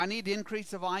I need to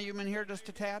increase the volume in here just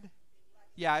a tad.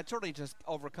 Yeah, it's really just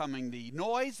overcoming the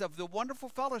noise of the wonderful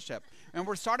fellowship. And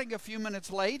we're starting a few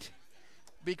minutes late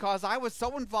because I was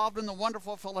so involved in the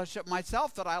wonderful fellowship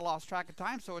myself that I lost track of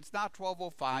time. So it's not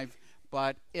 12:05,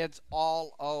 but it's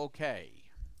all okay.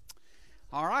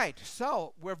 All right,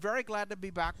 so we're very glad to be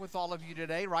back with all of you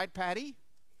today, right, Patty?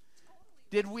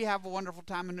 Did we have a wonderful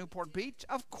time in Newport Beach?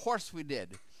 Of course we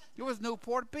did. It was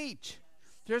Newport Beach.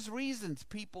 There's reasons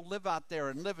people live out there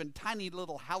and live in tiny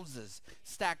little houses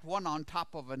stacked one on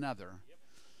top of another.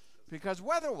 Because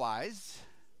weather-wise,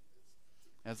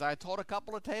 as I told a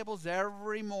couple of tables,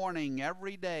 every morning,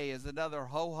 every day is another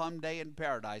ho-hum day in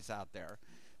paradise out there,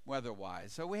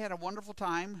 weather-wise. So we had a wonderful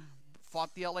time,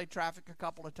 fought the LA traffic a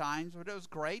couple of times, but it was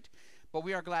great. But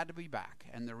we are glad to be back.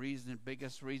 And the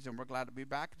biggest reason we're glad to be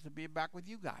back is to be back with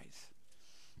you guys.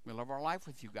 We love our life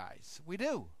with you guys. We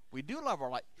do. We do love our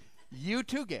life. You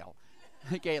too, Gail.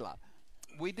 Gayla.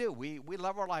 We do. We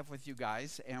love our life with you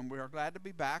guys, and we are glad to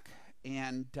be back.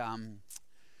 And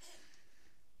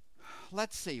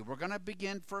let's see. We're going to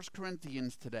begin 1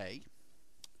 Corinthians today.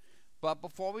 But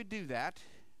before we do that,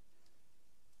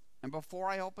 and before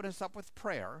I open us up with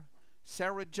prayer,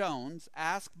 Sarah Jones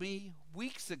asked me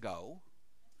weeks ago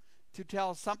to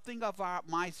tell something of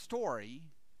my story,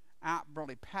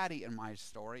 really Patty and my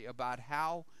story, about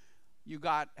how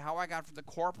I got from the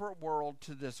corporate world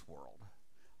to this world.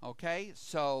 Okay,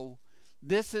 so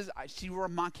this is she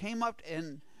came up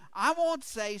and I won't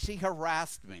say she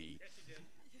harassed me. Yes, she did.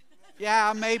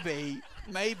 Yeah,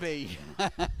 maybe.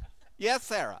 Yes,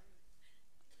 Sarah.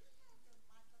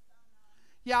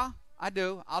 Yeah, I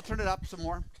do. I'll turn it up some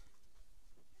more.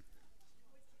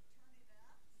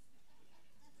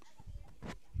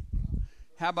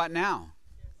 How about now?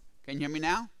 Can you hear me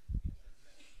now?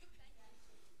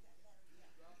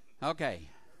 Okay.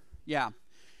 Yeah.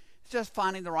 It's just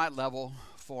finding the right level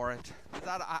for it.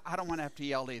 I don't want to have to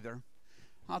yell either.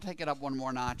 I'll take it up one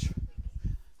more notch.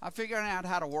 I'm figuring out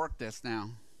how to work this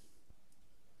now.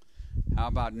 How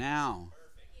about now?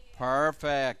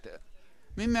 Perfect.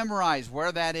 Let me memorize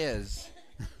where that is.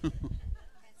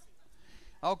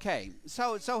 Okay.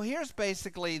 So here's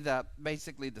basically the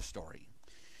story.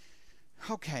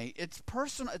 Okay, it's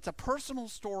personal. It's a personal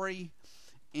story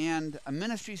and a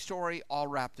ministry story all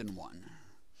wrapped in one.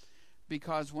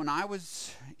 Because when I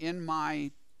was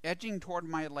edging toward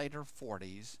my later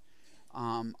 40s,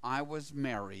 I was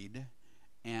married,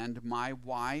 and my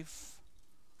wife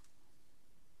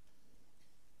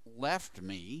left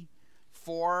me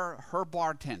for her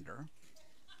bartender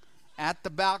at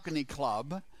the Balcony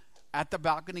Club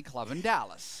in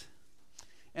Dallas.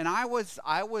 And I was,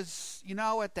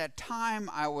 at that time,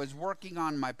 I was working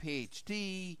on my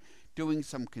PhD, doing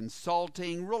some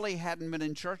consulting, really hadn't been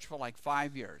in church for like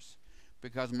 5 years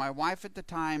because my wife at the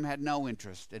time had no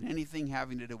interest in anything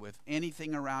having to do with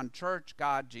anything around church,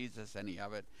 God, Jesus, any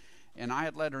of it. And I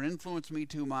had let her influence me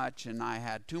too much, and I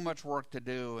had too much work to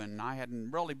do, and I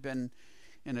hadn't really been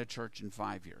in a church in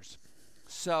 5 years.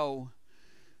 So,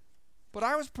 but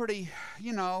I was pretty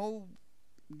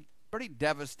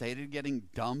devastated, getting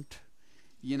dumped,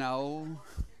 No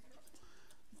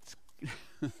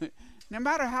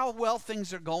matter how well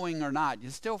things are going or not, you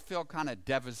still feel kind of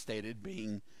devastated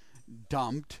being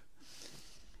dumped.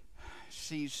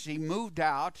 She moved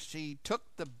out, she took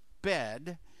the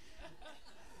bed,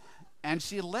 and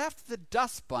she left the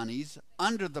dust bunnies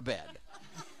under the bed,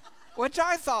 which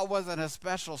I thought wasn't a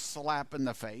special slap in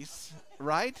the face,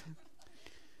 right?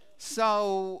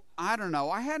 So, I don't know.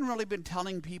 I hadn't really been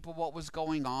telling people what was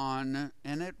going on,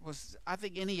 and I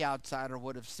think any outsider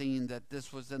would have seen that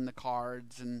this was in the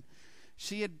cards, and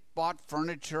she had bought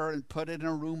furniture and put it in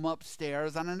a room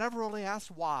upstairs, and I never really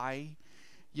asked why.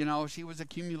 She was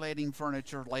accumulating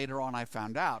furniture. Later on, I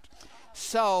found out.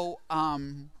 So,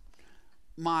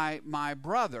 my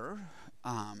brother,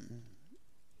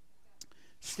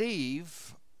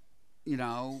 Steve,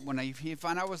 when he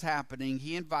found out what was happening,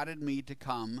 he invited me to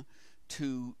come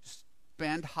to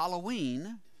spend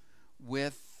Halloween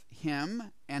with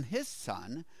him and his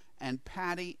son and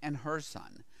Patty and her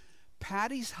son.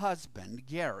 Patty's husband,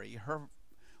 Gary, her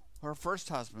first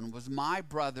husband, was my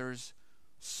brother's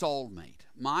soulmate,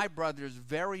 my brother's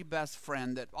very best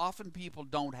friend that often people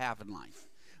don't have in life.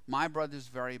 My brother's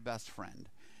very best friend.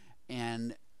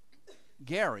 And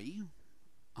Gary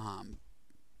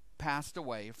passed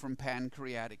away from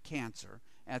pancreatic cancer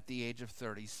at the age of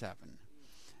 37.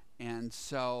 And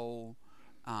so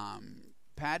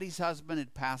Patty's husband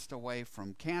had passed away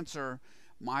from cancer.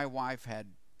 My wife had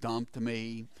dumped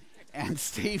me. And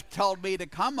Steve told me to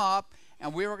come up,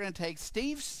 and we were going to take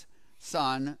Steve's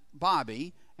son,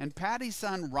 Bobby, and Patty's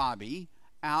son, Robbie,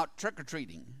 out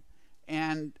trick-or-treating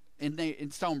and in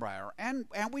Stonebriar, and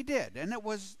we did, and it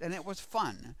was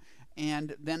fun.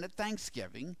 And then at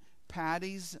Thanksgiving,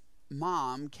 Patty's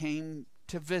mom came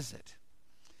to visit,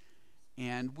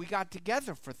 and we got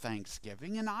together for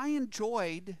Thanksgiving, and I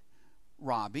enjoyed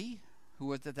Robbie, who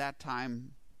was at that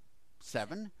time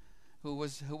 7, who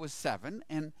was 7,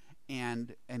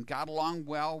 and got along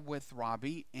well with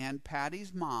Robbie. And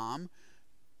Patty's mom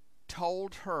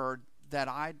told her that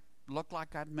I looked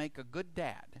like I'd make a good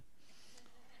dad.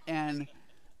 And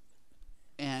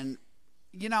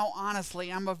you know,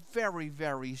 honestly, I'm a very,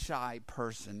 very shy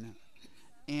person.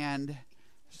 And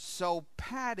so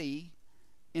Patty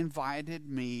invited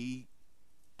me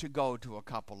to go to a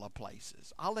couple of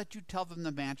places. I'll let you tell them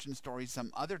the mansion story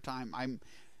some other time.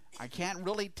 I can't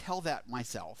really tell that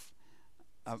myself.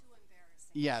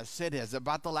 Yes, it is,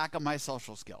 about the lack of my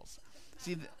social skills.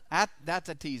 See, that's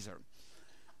a teaser.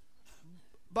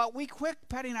 But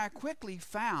Patty and I quickly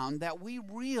found that we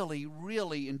really,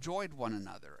 really enjoyed one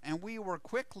another, and we were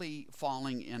quickly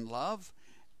falling in love.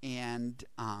 And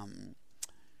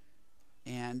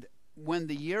when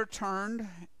the year turned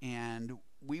and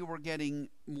we were getting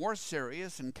more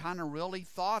serious and kind of really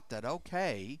thought that,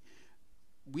 okay,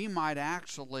 we might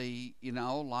actually, you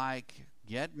know, like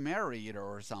get married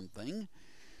or something,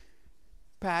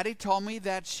 Patty told me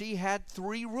that she had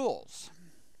 3 rules,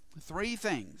 3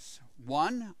 things.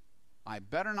 1, I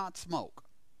better not smoke.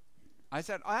 I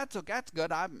said, oh, that's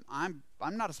good. I'm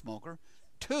not a smoker.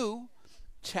 2,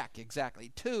 check,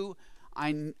 exactly. 2,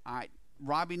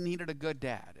 Robbie needed a good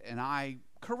dad, and I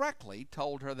correctly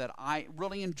told her that I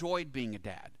really enjoyed being a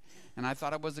dad, and I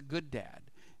thought I was a good dad.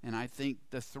 And I think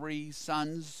the 3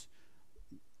 sons,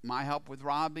 my help with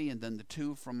Robbie, and then the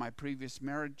 2 from my previous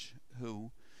marriage,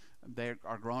 who they're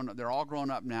all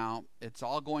grown up now. It's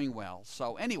all going well.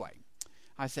 So anyway,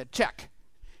 I said, check.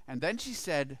 And then she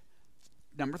said,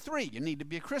 number 3, you need to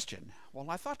be a Christian. Well,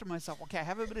 I thought to myself, okay, I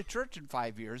haven't been to church in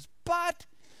 5 years, but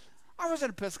I was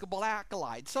an Episcopal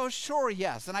acolyte, so sure,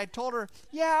 yes. And I told her,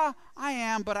 yeah, I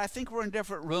am, but I think we're in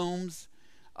different rooms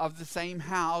of the same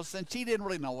house. And she didn't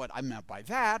really know what I meant by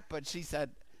that, but she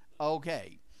said,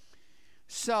 okay.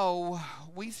 So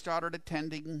we started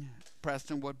attending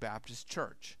Prestonwood Baptist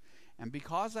Church. And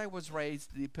because I was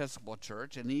raised in the Episcopal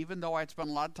Church, and even though I'd spent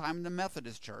a lot of time in the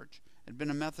Methodist Church, I'd been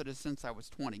a Methodist since I was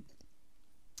 20,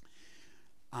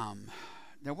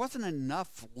 there wasn't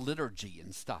enough liturgy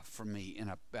and stuff for me in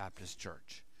a Baptist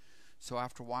church. So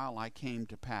after a while, I came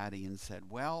to Patty and said,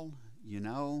 well, you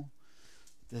know,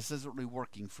 this isn't really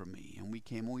working for me. And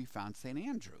we found St.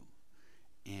 Andrew.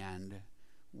 And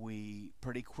we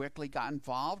pretty quickly got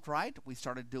involved, right? We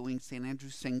started doing St.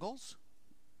 Andrew singles,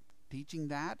 teaching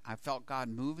that. I felt God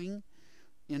moving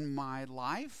in my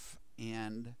life.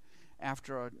 And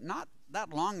after not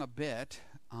that long a bit,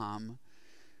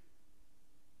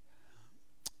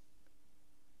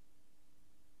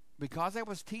 because I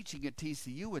was teaching at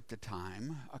TCU at the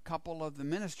time, a couple of the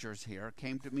ministers here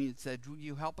came to me and said, will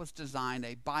you help us design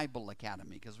a Bible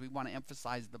academy, because we want to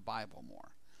emphasize the Bible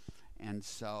more. And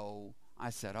so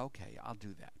I said, okay, I'll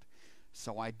do that.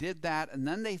 So I did that, and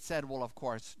then they said, well, of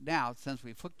course, now, since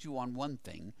we've hooked you on one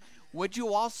thing, would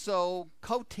you also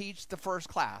co-teach the first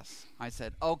class? I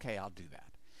said, okay, I'll do that.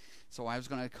 So I was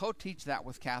going to co-teach that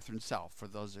with Catherine Self, for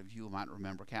those of you who might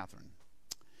remember Catherine.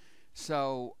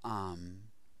 So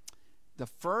the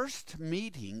first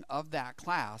meeting of that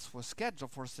class was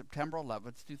scheduled for September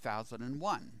 11th,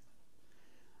 2001.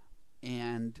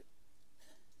 And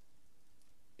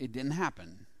it didn't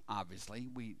happen, obviously.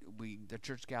 The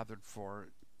church gathered for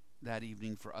that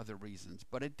evening for other reasons.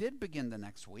 But it did begin the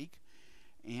next week.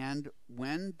 And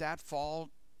when that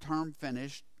fall term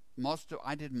finished,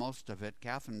 I did most of it.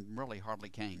 Catherine really hardly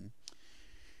came.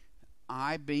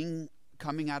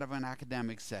 Coming out of an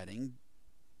academic setting,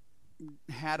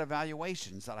 had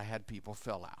evaluations that I had people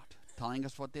fill out, telling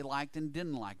us what they liked and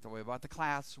didn't like, the way about the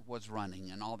class was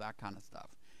running and all that kind of stuff.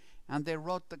 And they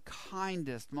wrote the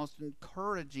kindest, most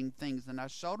encouraging things, and I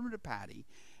showed them to Patty,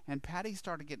 and Patty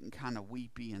started getting kind of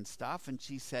weepy and stuff, and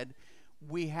she said,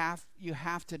 you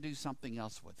have to do something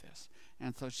else with this.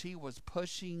 And so she was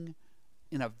pushing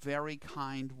in a very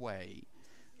kind way,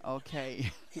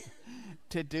 okay,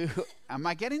 to do, am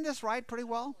I getting this right pretty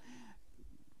well?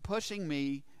 Pushing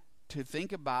me to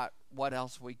think about what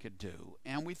else we could do.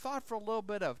 And we thought for a little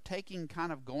bit of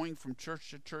going from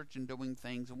church to church and doing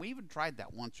things, and we even tried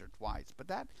that once or twice, but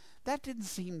that didn't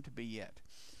seem to be it.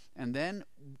 And then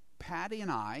Patty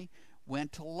and I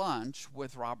went to lunch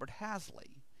with Robert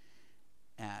Hasley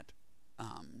at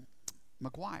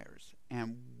McGuire's,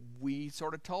 and we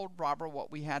sort of told Robert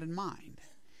what we had in mind.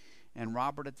 And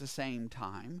Robert at the same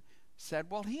time said,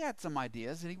 well, he had some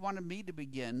ideas and he wanted me to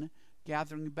begin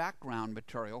gathering background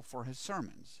material for his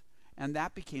sermons. And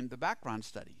that became the background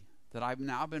study that I've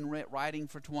now been writing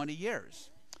for 20 years.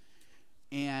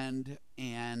 And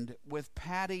with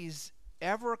Patty's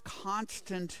ever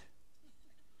constant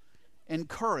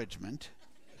encouragement,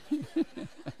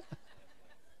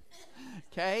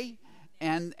 okay,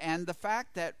 and the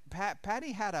fact that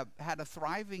Patty had a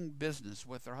thriving business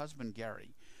with her husband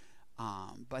Gary,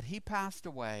 but he passed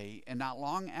away, and not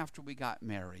long after we got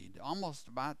married, almost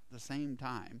about the same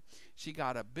time, she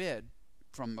got a bid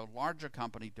from a larger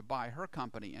company to buy her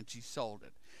company, and she sold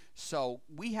it. So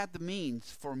we had the means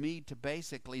for me to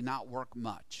basically not work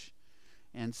much.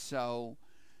 And so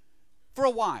for a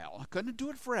while, I couldn't do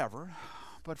it forever,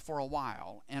 but for a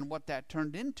while. And what that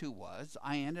turned into was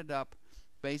I ended up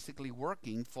basically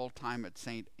working full-time at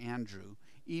St. Andrew,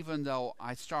 even though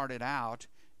I started out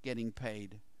getting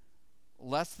paid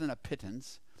less than a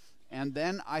pittance. And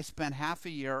then I spent half a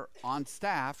year on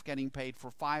staff getting paid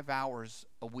for 5 hours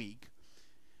a week.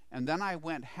 And then I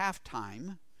went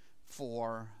half-time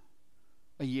for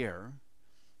a year.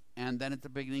 And then at the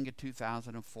beginning of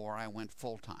 2004, I went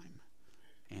full-time.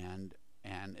 And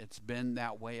it's been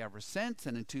that way ever since.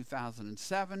 And in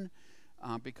 2007,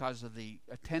 because of the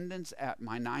attendance at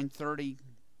my 9:30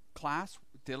 class,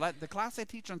 the class I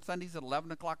teach on Sundays at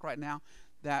 11 o'clock right now,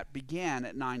 that began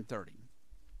at 9:30.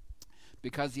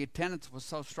 Because the attendance was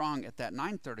so strong at that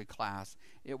 9:30 class,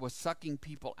 it was sucking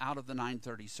people out of the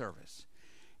 9:30 service.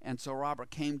 And so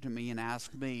Robert came to me and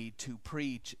asked me to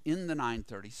preach in the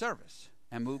 9:30 service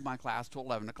and move my class to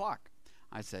 11 o'clock.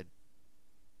 I said,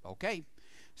 okay.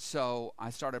 So I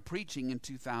started preaching in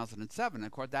 2007.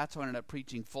 Of course, that's when I ended up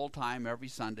preaching full-time every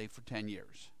Sunday for 10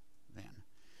 years then.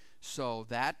 So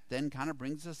that then kind of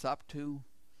brings us up to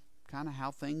kind of how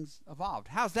things evolved.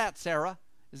 How's that, Sarah?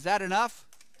 Is that enough?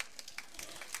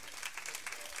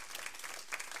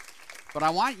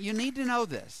 But you need to know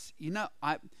this. You know,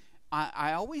 I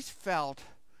always felt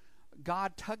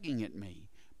God tugging at me,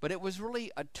 but it was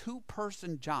really a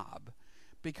two-person job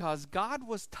because God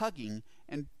was tugging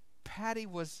and Patty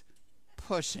was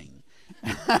pushing.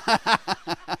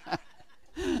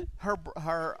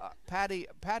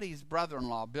 Patty's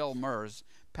brother-in-law, Bill Mers,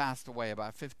 passed away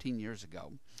about 15 years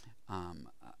ago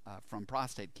from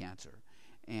prostate cancer,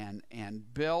 and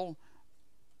Bill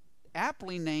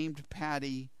aptly named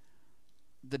Patty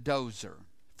the dozer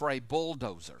for a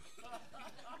bulldozer.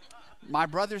 My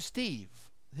brother Steve,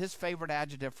 his favorite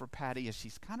adjective for Patty is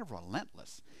she's kind of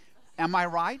relentless. Am I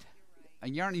right?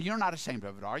 And you're not ashamed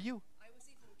of it, are you? I was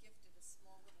even gifted a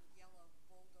small little yellow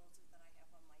bulldozer that I have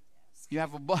on my desk. You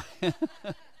have a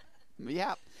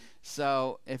yeah.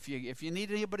 So if you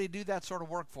need anybody to do that sort of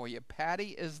work for you, Patty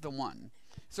is the one.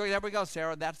 So there we go,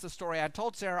 Sarah. That's the story. I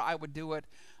told Sarah I would do it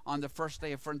on the first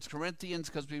day of 1 Corinthians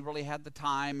because we really had the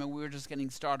time and we were just getting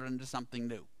started into something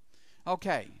new.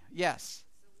 Okay, yes.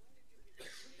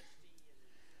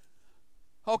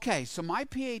 Okay, so my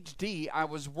PhD I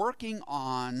was working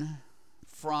on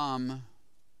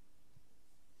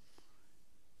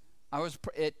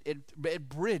it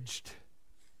bridged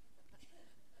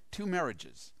 2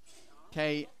 marriages.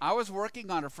 Okay, I was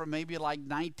working on it from maybe like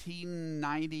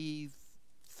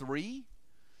 1993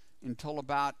 until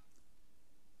about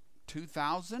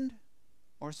 2000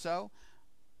 or so,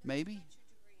 maybe.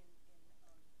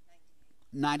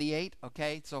 98,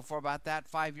 okay, so for about that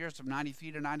 5 years, from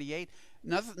 93 to 98.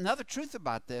 Another truth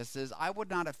about this is I would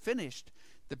not have finished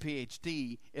the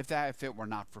PhD if it were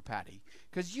not for Patty.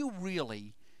 Because you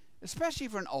really, especially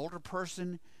for an older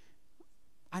person,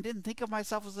 I didn't think of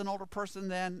myself as an older person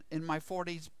then in my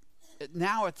 40s.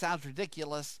 Now it sounds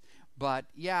ridiculous, but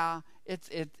yeah,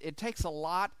 it takes a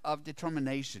lot of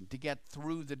determination to get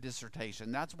through the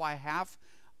dissertation. That's why half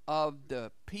of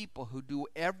the people who do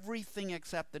everything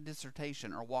except the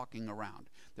dissertation are walking around.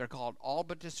 They're called all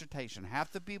but dissertation.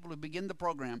 Half the people who begin the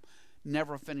program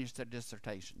never finish their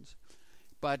dissertations.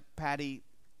 But Patty,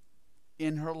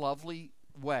 in her lovely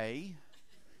way,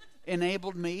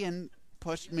 enabled me and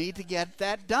pushed me to get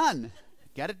that done.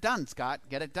 Get it done, Scott.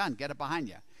 Get it done. Get it behind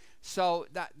you. So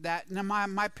now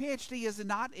my PhD is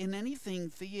not in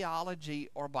anything theology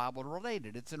or Bible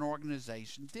related. It's an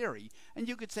organization theory. And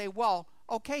you could say, well,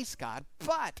 okay, Scott,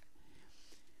 but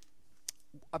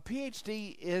a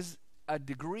PhD is a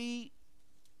degree.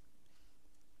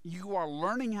 You are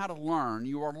learning how to learn.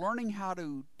 You are learning how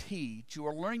to teach. You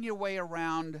are learning your way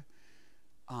around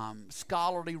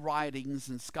scholarly writings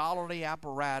and scholarly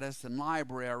apparatus and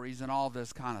libraries and all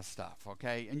this kind of stuff,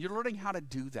 okay? And you're learning how to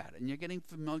do that, and you're getting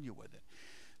familiar with it.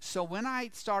 So when I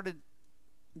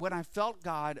felt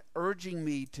God urging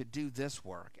me to do this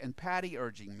work, and Patty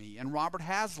urging me, and Robert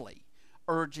Hasley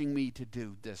urging me to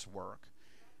do this work.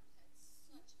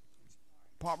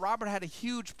 Robert had a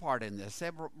huge part in this.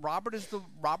 Robert's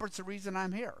the reason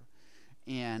I'm here,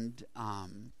 and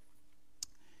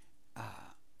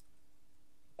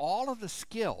all of the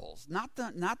skills, not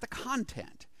the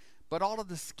content, but all of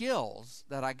the skills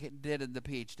that I did in the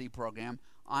PhD program,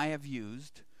 I have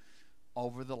used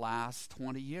over the last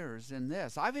 20 years in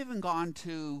this. I've even gone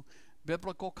to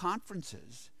biblical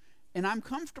conferences, and I'm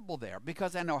comfortable there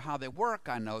because I know how they work.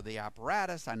 I know the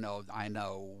apparatus. I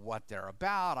know what they're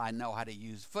about. I know how to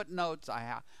use footnotes.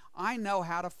 I know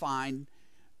how to find,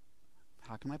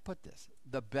 how can I put this,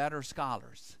 the better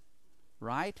scholars,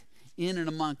 right? In and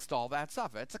amongst all that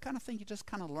stuff. It's the kind of thing you just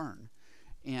kind of learn.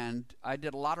 And I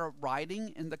did a lot of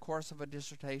writing in the course of a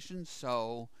dissertation,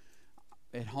 so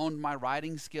it honed my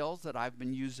writing skills that I've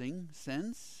been using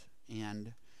since.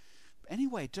 And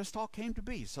anyway, it just all came to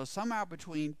be. So somehow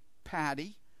between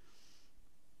Patty,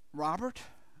 Robert,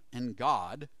 and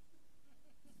God,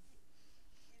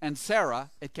 and Sarah,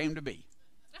 it came to be.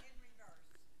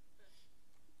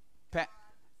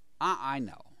 I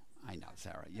know,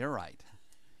 Sarah. You're right.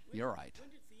 You're right. When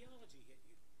did theology hit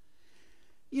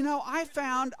you? You know, I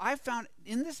found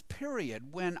in this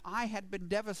period when I had been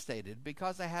devastated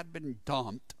because I had been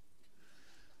dumped,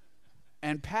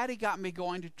 and Patty got me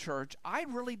going to church, I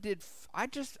really did. I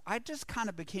just kind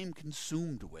of became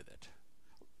consumed with it.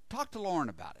 Talk to Lauren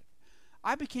about it.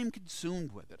 I became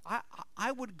consumed with it.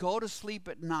 I would go to sleep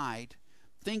at night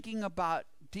thinking about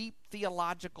deep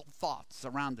theological thoughts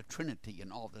around the Trinity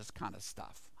and all this kind of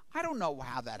stuff. I don't know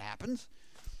how that happens.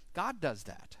 God does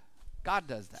that. God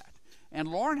does that. And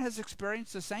Lauren has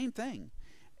experienced the same thing.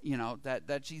 You know,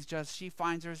 that she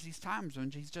finds there's these times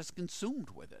when she's just consumed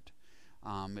with it.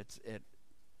 Well, I think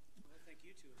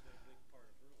you two have been a big part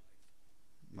of her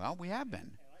life. Well, we have been.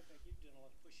 And I think you've done a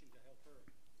lot of pushing to help her.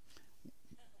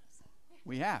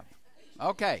 We have.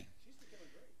 Okay. She's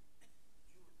becoming great.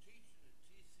 You were teaching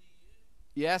at TCU?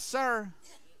 Yes, sir.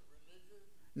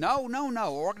 No.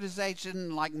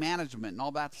 Organization like management and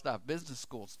all that stuff, business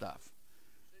school stuff.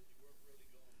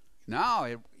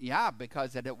 No,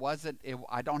 because it wasn't.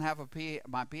 I don't have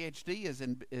my PhD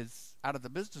is out of the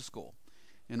business school,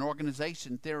 in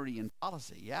organization theory and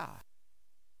policy. Yeah.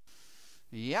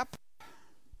 Yep.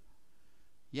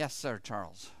 Yes, sir,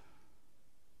 Charles.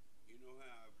 You know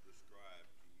how I've described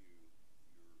to you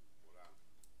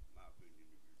my opinion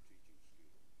of your teaching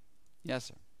skills. Yes,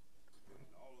 sir. In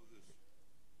all of this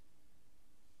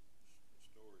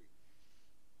story,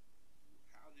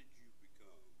 how did you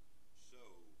become so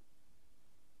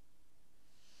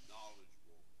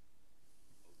knowledgeable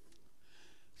of the Lord?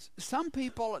 Some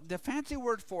people, the fancy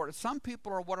word for it, some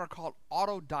people are what are called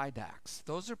autodidacts.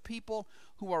 Those are people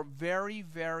who are very,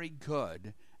 very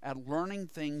good at learning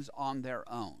things on their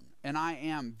own. And I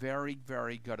am very,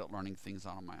 very good at learning things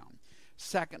on my own.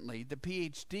 Secondly, the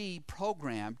PhD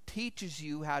program teaches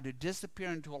you how to disappear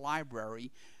into a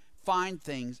library, find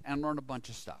things, and learn a bunch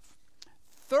of stuff.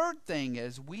 Third thing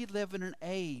is we live in an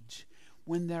age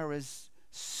when there is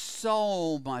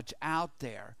so much out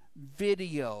there.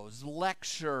 Videos,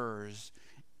 lectures,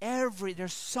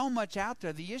 there's so much out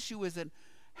there. The issue isn't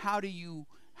how do you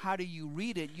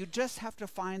read it. You just have to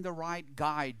find the right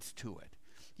guides to it.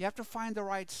 You have to find the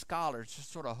right scholars to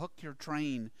sort of hook your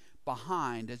train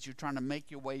behind as you're trying to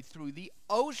make your way through the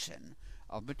ocean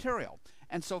of material.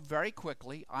 And so very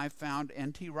quickly I found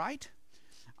N.T. Wright,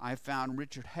 I found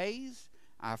Richard Hayes,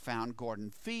 I found Gordon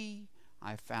Fee,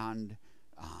 I found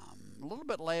a little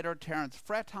bit later Terence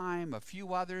Fretheim, a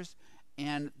few others,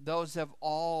 and those have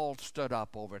all stood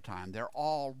up over time. They're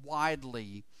all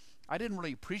widely, I didn't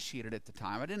really appreciate it at the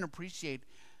time. I didn't appreciate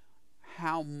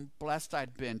how blessed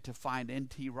I'd been to find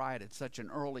N.T. Wright at such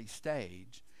an early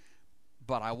stage,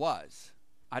 but I was.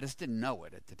 I just didn't know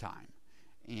it at the time.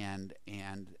 And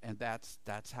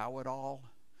that's how it all,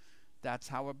 that's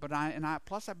how it,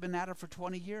 plus I've been at it for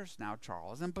 20 years now,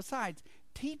 Charles. And besides,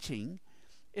 teaching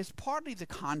is partly the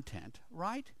content,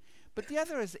 right? But the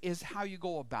other is how you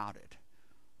go about it,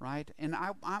 right? And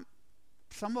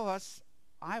some of us,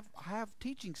 I have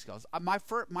teaching skills. My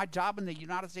job in the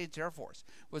United States Air Force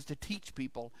was to teach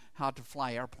people how to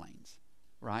fly airplanes,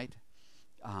 right?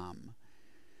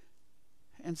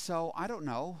 And so I don't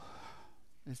know.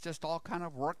 It's just all kind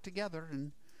of worked together,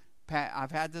 and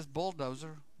I've had this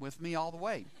bulldozer with me all the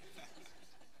way.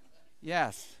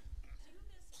 Yes. Do you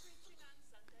miss preaching on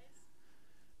Sundays?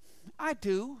 I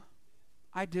do.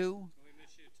 We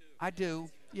miss you too. I do.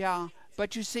 Yeah.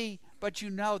 But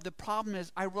the problem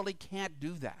is I really can't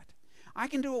do that. I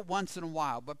can do it once in a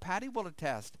while, but Patty will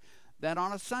attest that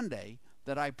on a Sunday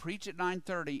that I preach at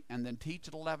 9:30 and then teach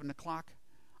at 11 o'clock,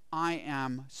 I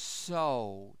am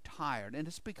so tired. And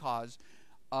it's because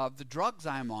of the drugs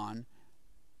I'm on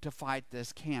to fight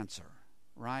this cancer,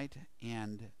 right?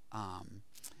 And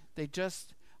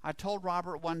I told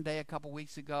Robert one day a couple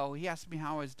weeks ago, he asked me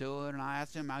how I was doing, and I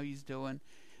asked him how he's doing.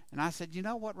 And I said, you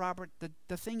know what, Robert,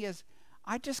 the thing is,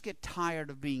 I just get tired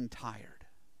of being tired.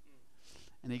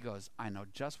 And he goes, I know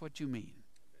just what you mean,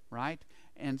 right?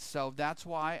 And so that's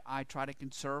why I try to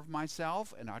conserve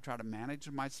myself, and I try to manage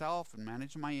myself and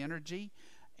manage my energy.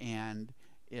 And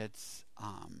it's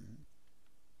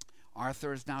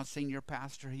Arthur is now senior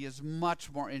pastor. He is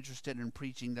much more interested in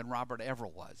preaching than Robert ever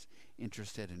was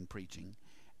interested in preaching.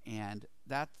 And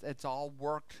it's all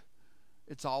worked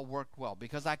well,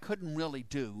 because I couldn't really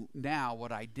do now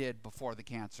what I did before the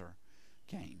cancer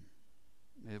came.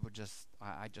 It would just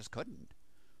I just couldn't.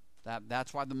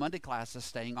 That's why the Monday class is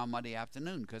staying on Monday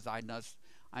afternoon, because I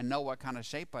know what kind of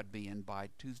shape I'd be in by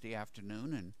Tuesday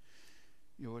afternoon, and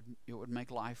it would make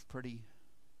life pretty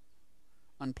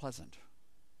unpleasant.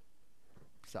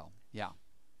 So yeah,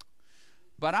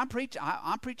 but I'm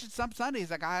preaching some Sundays.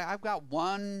 Like I've got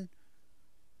 1,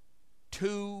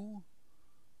 2,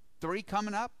 3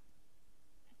 coming up.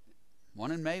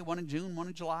 1 in May, 1 in June, 1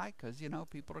 in July, because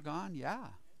people are gone. Yeah.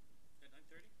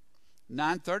 At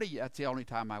 9:30. That's the only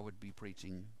time I would be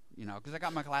preaching. Because I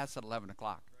got my class at 11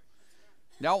 o'clock.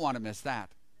 Don't want to miss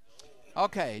that.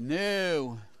 Okay.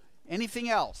 No. Anything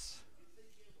else?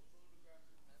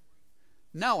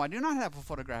 No, I do not have a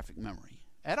photographic memory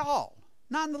at all.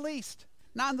 Not in the least.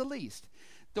 Not in the least.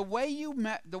 The way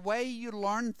you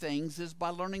learn things is by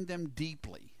learning them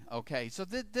deeply. Okay, so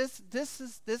this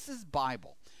is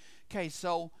Bible. Okay,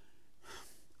 so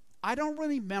I don't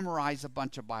really memorize a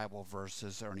bunch of Bible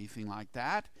verses or anything like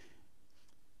that.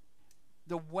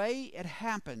 The way it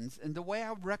happens, and the way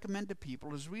I would recommend to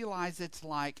people, is realize it's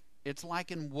like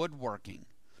in woodworking.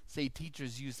 Say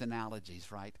teachers use analogies,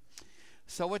 right?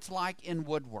 So it's like in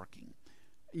woodworking.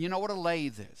 You know what a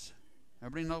lathe is?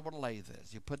 Everybody knows what a lathe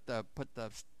is. You put the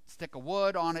stick of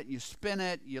wood on it, you spin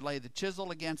it, you lay the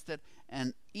chisel against it,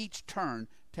 and each turn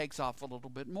takes off a little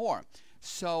bit more.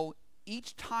 So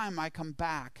each time I come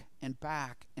back and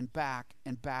back and back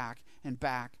and back and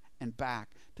back and back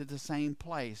to the same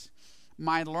place,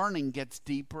 my learning gets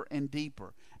deeper and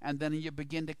deeper. And then you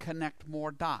begin to connect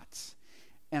more dots.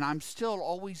 And I'm still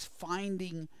always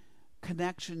finding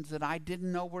connections that I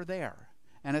didn't know were there.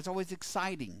 And it's always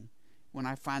exciting when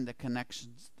I find the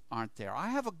connections aren't there. I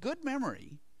have a good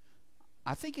memory.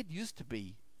 I think it used to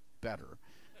be better.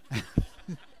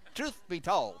 Truth be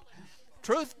told,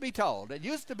 it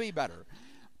used to be better.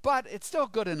 But it's still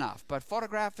good enough. But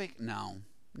photographic, no,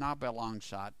 not by a long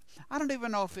shot. I don't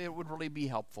even know if it would really be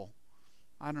helpful.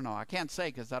 I don't know. I can't say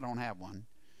because I don't have one.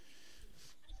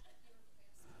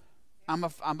 I'm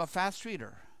a fast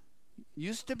reader.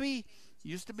 Used to be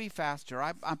faster.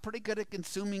 I'm pretty good at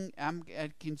consuming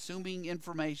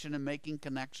information and making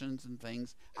connections and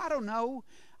things. I don't know.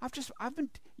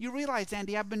 You realize,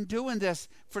 Andy, I've been doing this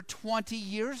for 20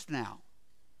 years now.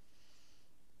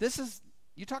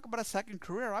 You talk about a second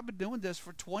career. I've been doing this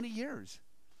for 20 years.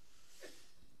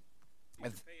 Is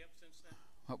your pay up since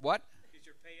then? What? Is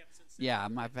your pay up since then? Yeah,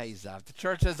 my pay's up. The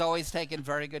church has always taken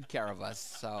very good care of us.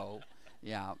 So,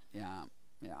 yeah.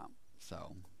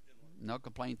 So, no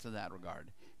complaints in that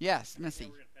regard. Yes, Missy.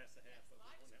 We're going to pass the half of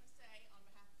I was going to say, on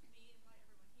behalf of me and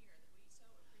everyone here, that we so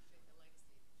appreciate the legacy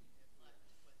that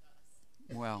you have left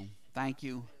with us. Well, thank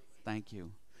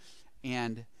you.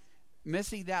 And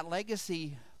Missy, that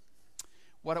legacy,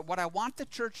 what I want the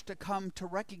church to come to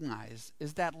recognize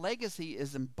is that legacy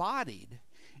is embodied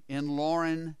in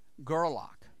Lauren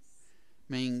Gerlach.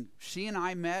 I mean, she and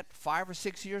I met 5 or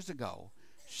 6 years ago.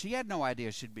 She had no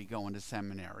idea she'd be going to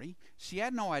seminary. She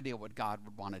had no idea what God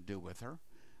would want to do with her.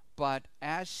 But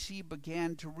as she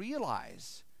began to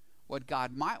realize what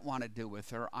God might want to do with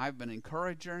her, I've been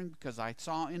encouraging her because I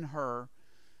saw in her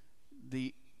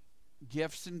the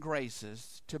gifts and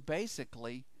graces to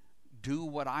basically do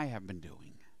what I have been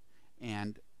doing.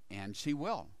 And she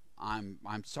will. I'm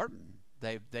certain.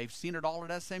 They've seen it all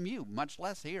at SMU, much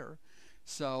less here.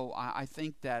 So I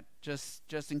think that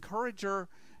just encourage her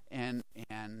and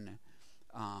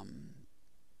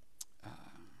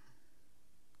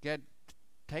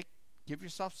give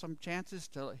yourself some chances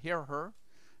to hear her,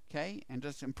 okay,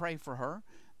 and pray for her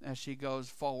as she goes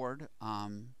forward.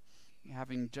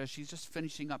 She's just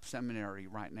finishing up seminary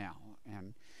right now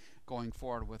and going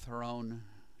forward with her own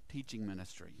teaching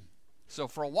ministry. So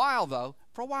for a while,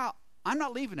 I'm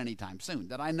not leaving anytime soon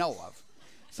that I know of.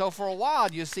 So for a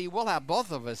while, you see, we'll have both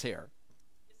of us here.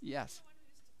 Yes.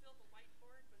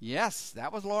 Yes,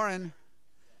 that was Lauren.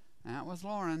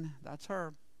 That's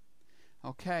her.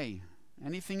 Okay.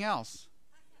 Anything else?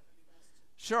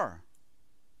 Sure.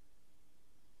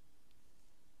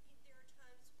 There are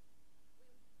times we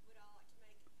would all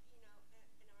like to make,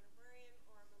 an honorarium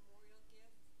or a memorial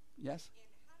gift. Yes. And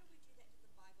how do we do that to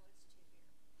the Bible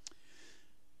Institute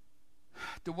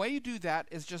here? The way you do that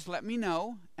is just let me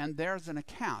know, and there's an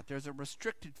account. There's a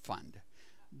restricted fund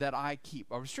that I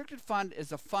keep. A restricted fund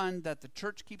is a fund that the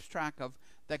church keeps track of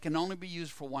that can only be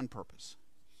used for one purpose,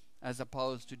 as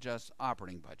opposed to just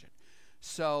operating budget.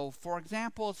 So, for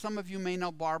example, some of you may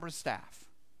know Barbara Staff.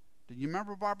 Do you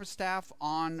remember Barbara Staff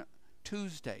on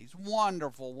Tuesdays?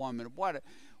 Wonderful woman.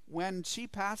 When she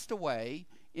passed away,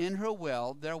 in her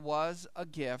will, there was a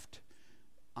gift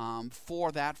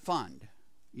for that fund.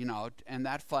 And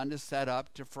that fund is set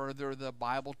up to further the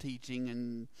Bible teaching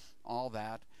and all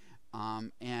that.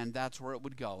 And that's where it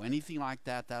would go. Anything like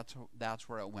that, that's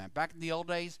where it went. Back in the old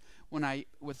days,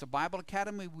 with the Bible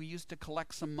Academy, we used to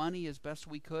collect some money as best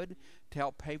we could to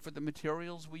help pay for the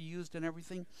materials we used and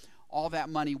everything. All that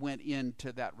money went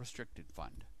into that restricted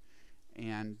fund.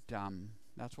 And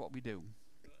that's what we do.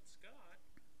 But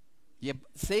Scott.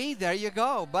 See, there you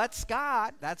go. But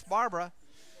Scott, that's Barbara.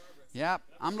 Yep,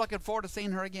 I'm looking forward to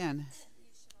seeing her again. You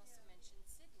should also mention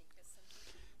Sydney, because some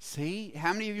people. See,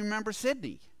 how many of you remember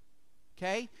Sydney?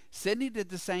 Okay, Sydney did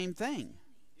the same thing.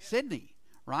 Yeah. Sydney,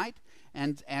 right?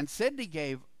 And Sydney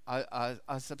gave a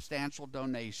substantial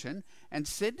donation, and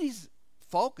Sydney's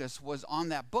focus was on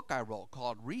that book I wrote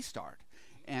called Restart.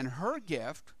 And her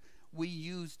gift we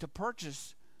used to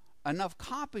purchase enough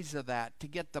copies of that to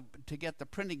get the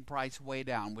printing price way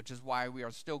down, which is why we are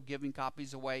still giving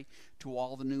copies away to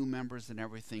all the new members and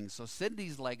everything. So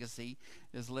Sydney's legacy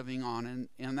is living on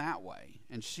in that way.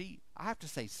 And I have to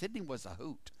say, Sydney was a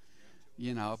hoot.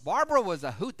 Barbara was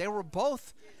a hoot. They were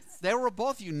both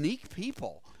unique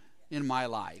people in my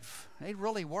life. They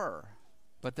really were.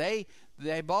 But they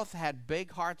both had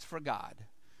big hearts for God.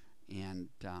 And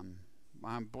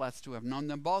I'm blessed to have known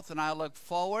them both, and I look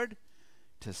forward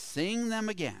to seeing them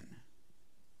again.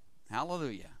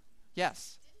 Hallelujah.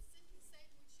 Yes. Didn't Cindy say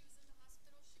when she was in the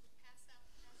hospital she would pass out?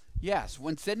 Yes,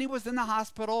 when Sydney was in the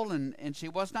hospital and she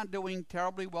was not doing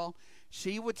terribly well,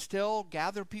 she would still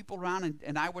gather people around,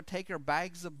 and I would take her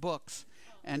bags of books,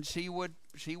 and she would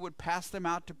pass them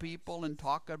out to people and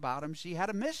talk about them. She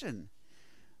had a mission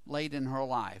late in her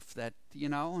life that,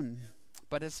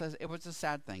 but it was a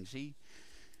sad thing. She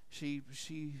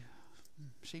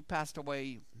passed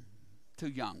away too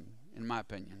young, in my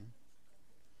opinion.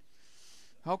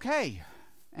 Okay.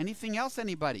 Anything else,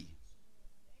 anybody?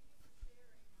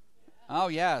 Oh,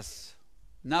 yes.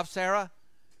 Enough, Sarah?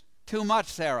 Too much,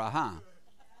 Sarah, huh?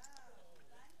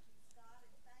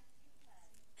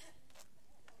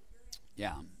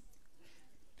 Yeah.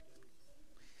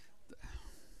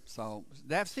 So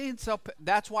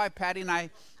that's why Patty and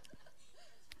I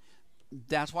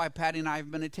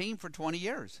have been a team for 20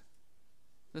 years.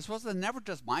 This was never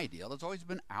just my deal. It's always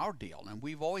been our deal, and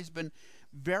we've always been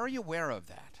very aware of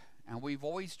that. And we've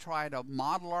always tried to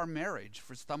model our marriage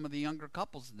for some of the younger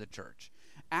couples in the church,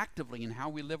 actively in how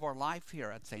we live our life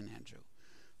here at St. Andrew.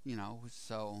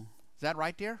 So is that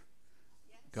right, dear?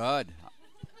 Yes. Good.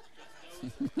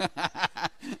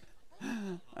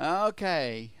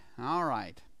 Okay. All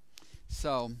right.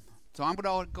 So I'm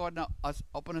going to go ahead and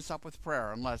open us up with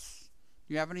prayer, unless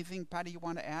you have anything, Patty, you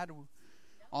want to add?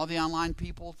 All the online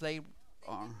people, they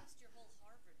are. Missed your whole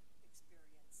Harvard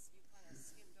experience. You kind of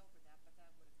skimmed over that, but that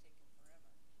would have taken forever.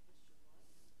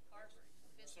 Harvard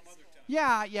business Some other school.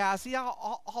 time. Yeah. See,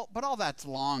 but all that's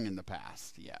long in the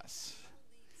past. Yes.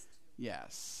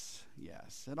 Yes.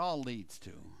 It all leads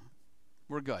to.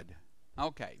 We're good.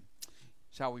 Okay.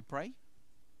 Shall we pray?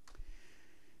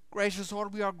 Gracious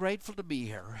Lord, we are grateful to be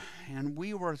here, and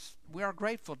we are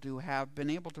grateful to have been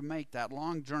able to make that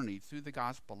long journey through the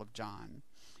Gospel of John.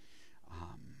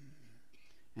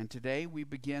 And today we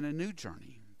begin a new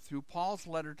journey through Paul's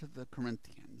letter to the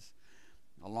Corinthians.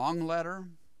 A long letter,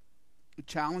 a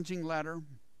challenging letter,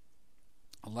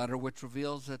 a letter which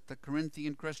reveals that the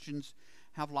Corinthian Christians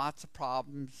have lots of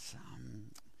problems,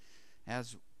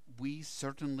 as we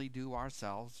certainly do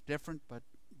ourselves. Different, but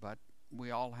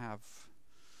we all have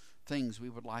things we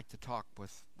would like to talk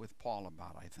with Paul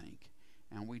about, I think.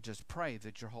 And we just pray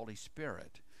that your Holy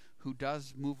Spirit, who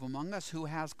does move among us, who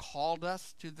has called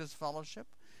us to this fellowship,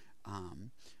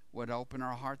 would open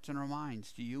our hearts and our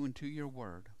minds to you and to your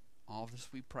word. All this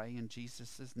we pray in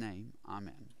Jesus' name.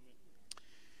 Amen.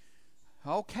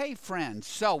 Okay, friends.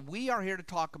 So we are here to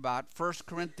talk about 1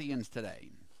 Corinthians today.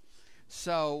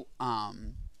 So,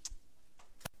 1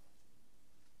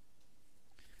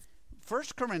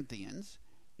 Corinthians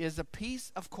is a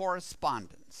piece of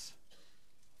correspondence.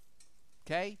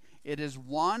 Okay? It is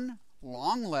one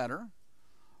long letter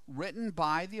written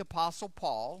by the Apostle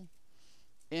Paul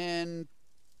in,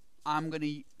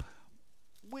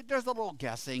 there's a little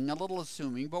guessing, a little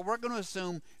assuming, but we're going to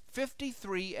assume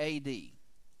 53 AD.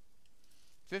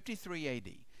 53 AD,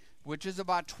 which is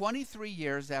about 23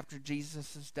 years after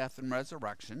Jesus' death and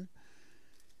resurrection,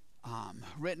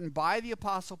 written by the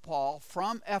Apostle Paul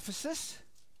from Ephesus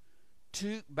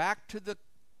back to the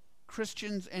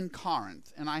Christians in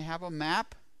Corinth. And I have a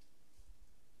map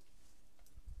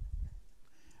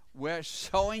where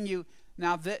showing you,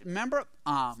 now remember,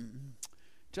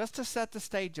 just to set the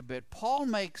stage a bit, Paul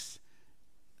makes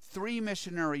 3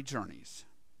 missionary journeys.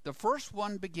 The first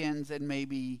one begins in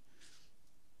maybe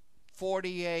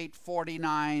 48,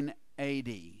 49 AD.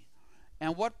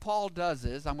 And what Paul does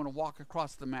is, I'm going to walk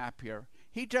across the map here,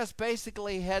 he just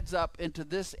basically heads up into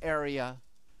this area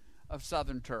of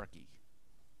southern Turkey.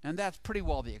 And that's pretty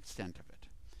well the extent of it.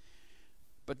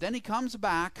 But then he comes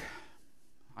back,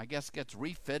 I guess gets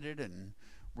refitted and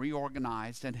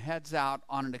reorganized, and heads out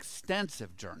on an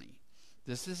extensive journey.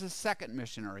 This is his second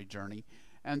missionary journey,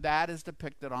 and that is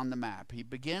depicted on the map. He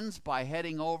begins by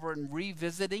heading over and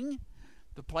revisiting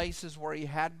the places where he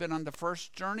had been on the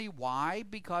first journey. Why?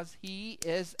 Because he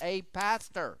is a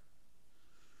pastor.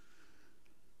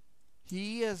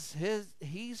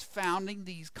 He's founding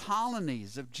these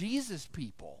colonies of Jesus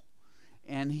people,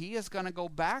 and he is going to go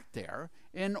back there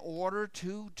in order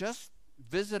to just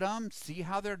visit them, see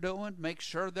how they're doing, make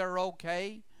sure they're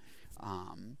okay.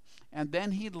 And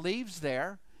then he leaves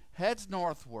there, heads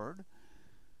northward.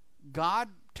 God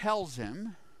tells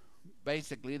him,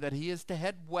 basically, that he is to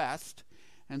head west.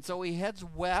 And so he heads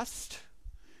west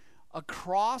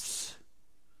across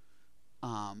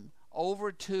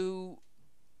over to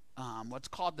what's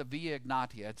called the Via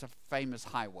Egnatia. It's a famous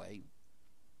highway.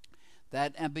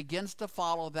 And begins to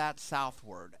follow that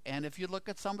southward. And if you look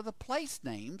at some of the place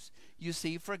names, you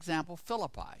see, for example,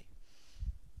 Philippi.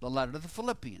 The letter to the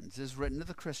Philippians is written to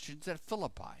the Christians at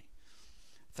Philippi.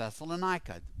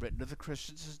 Thessalonica, written to the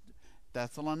Christians at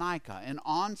Thessalonica. And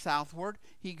on southward,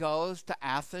 he goes to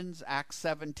Athens, Acts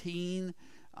 17,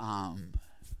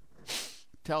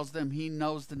 tells them he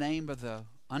knows the name of the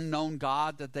unknown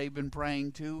God that they've been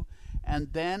praying to,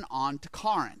 and then on to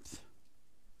Corinth.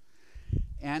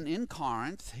 And in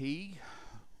Corinth, he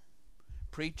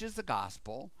preaches the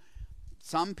gospel.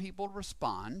 Some people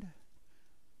respond,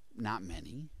 not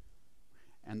many,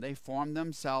 and they form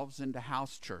themselves into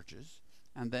house churches.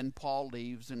 And then Paul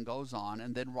leaves and goes on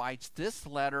and then writes this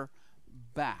letter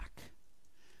back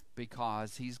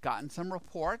because he's gotten some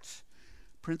reports,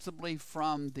 principally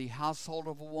from the household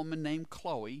of a woman named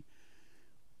Chloe,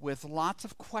 with lots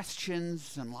of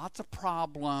questions and lots of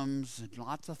problems and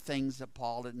lots of things that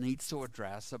Paul needs to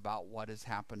address about what is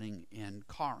happening in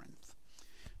Corinth.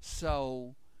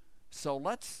 So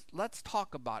let's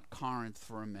talk about Corinth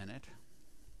for a minute.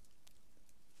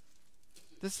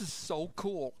 This is so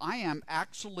cool. I am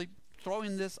actually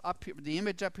throwing this up here, the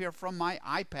image up here from my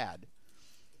iPad.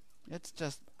 It's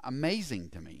just amazing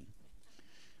to me.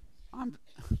 I'm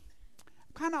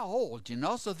kind of old,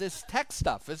 so this tech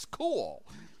stuff is cool.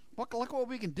 Look what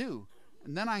we can do.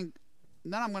 And then I'm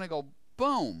going to go,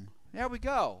 boom. There we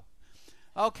go.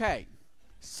 Okay.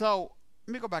 So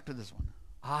let me go back to this one.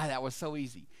 That was so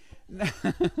easy.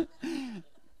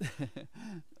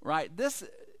 Right.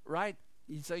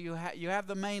 So you have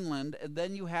the mainland, and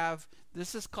then you have,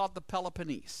 this is called the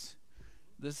Peloponnese.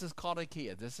 This is called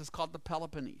Achaia. This is called the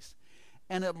Peloponnese.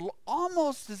 And it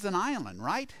almost is an island,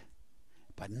 right?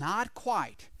 But not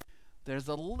quite. There's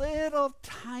a little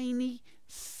tiny,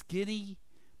 skinny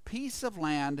piece of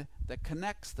land that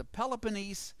connects the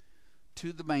Peloponnese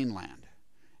to the mainland.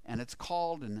 And it's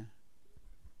called an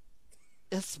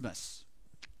isthmus.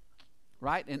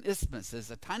 Right? An isthmus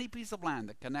is a tiny piece of land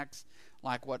that connects,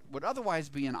 like what would otherwise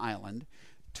be an island,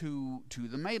 to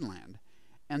the mainland.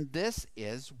 And this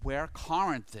is where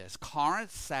Corinth is. Corinth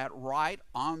sat right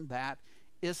on that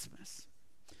isthmus.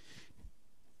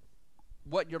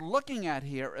 What you're looking at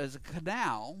here is a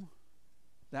canal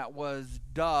that was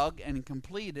dug and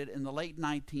completed in the late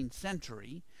 19th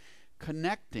century,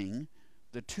 connecting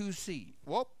the two seas.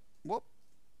 Whoop,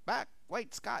 back.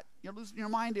 Wait, Scott, you're losing your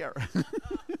mind here.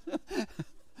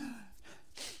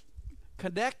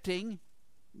 Connecting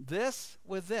this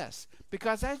with this.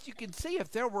 Because as you can see,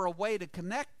 if there were a way to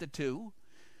connect the two,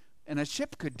 and a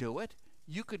ship could do it,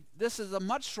 this is a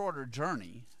much shorter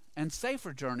journey and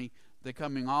safer journey than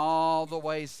coming all the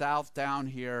way south down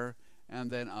here and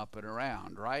then up and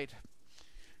around, right?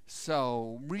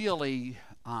 So really,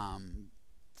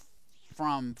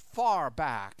 from far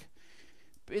back,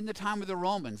 in the time of the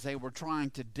Romans, they were trying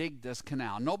to dig this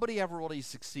canal. Nobody ever really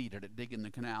succeeded at digging the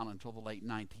canal until the late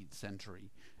 19th century.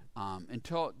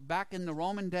 Until back in the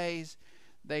Roman days,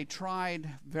 they tried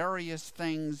various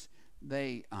things.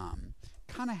 They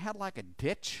kind of had like a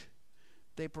ditch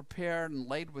they prepared and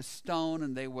laid with stone,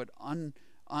 and they would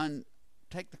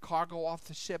take the cargo off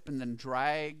the ship and then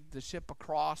drag the ship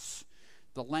across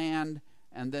the land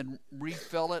and then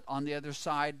refill it on the other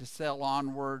side to sail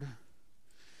onward.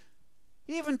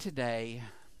 Even today,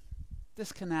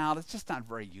 this canal is just not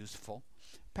very useful.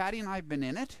 Patty and I have been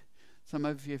in it. Some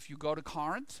of you, if you go to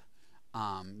Corinth,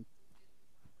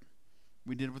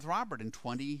 we did it with Robert in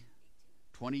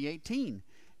 2018.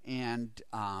 And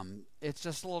it's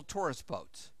just little tourist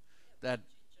boats that,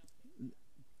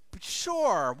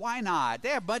 sure, why not? They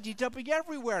have bungee jumping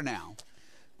everywhere now.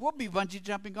 We'll be bungee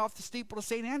jumping off the steeple of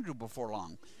St. Andrew before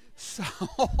long.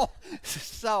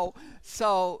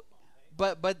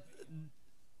 But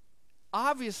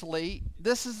obviously,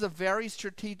 this is a very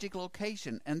strategic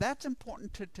location, and that's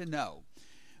important to know,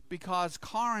 because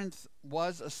Corinth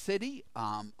was a city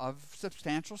of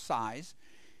substantial size.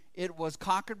 It was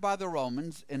conquered by the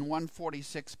Romans in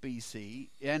 146 BC,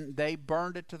 and they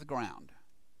burned it to the ground.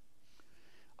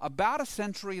 About a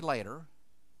century later,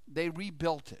 they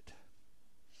rebuilt it.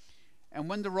 And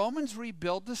when the Romans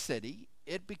rebuild the city,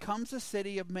 it becomes a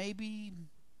city of maybe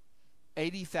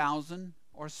 80,000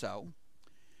 or so.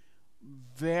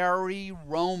 Very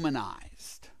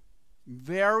Romanized.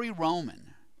 Very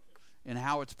Roman in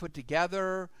how it's put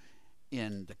together,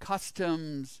 in the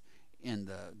customs, in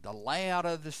the layout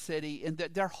of the city, in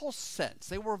their whole sense.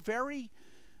 They were very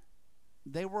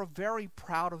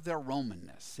proud of their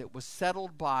Romanness. It was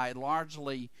settled by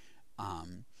largely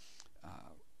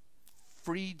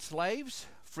freed slaves,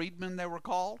 freedmen they were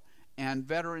called, and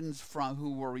veterans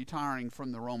who were retiring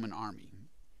from the Roman army.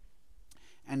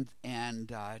 And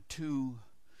to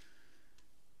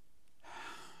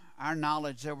our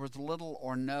knowledge, there was little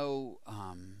or no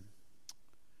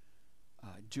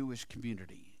Jewish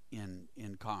community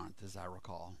in Corinth, as I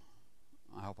recall.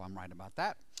 I hope I'm right about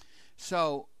that.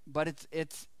 So, but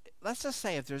it's let's just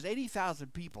say if there's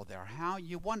 80,000 people there, how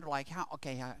you wonder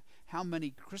how many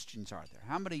Christians are there?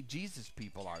 How many Jesus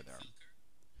people are there?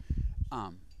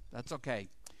 That's okay.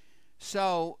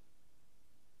 So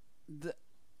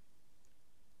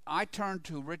I turned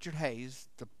to Richard Hayes,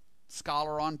 the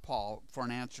scholar on Paul, for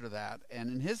an answer to that, and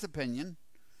in his opinion,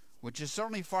 which is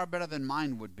certainly far better than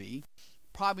mine would be,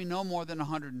 probably no more than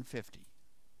 150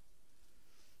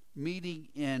 meeting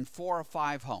in 4 or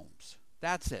 5 homes.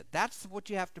 That's it. That's what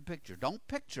you have to picture. Don't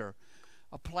picture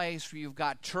a place where you've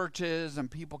got churches and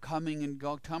people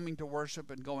coming to worship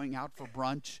and going out for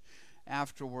brunch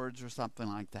afterwards or something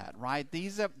like that, right?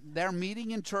 They're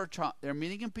meeting in church. They're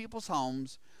meeting in people's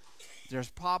homes.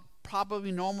 There's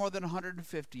probably no more than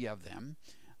 150 of them,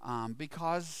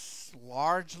 because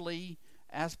largely,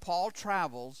 as Paul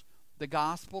travels, the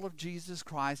gospel of Jesus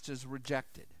Christ is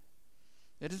rejected.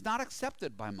 It is not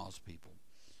accepted by most people.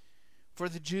 For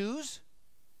the Jews,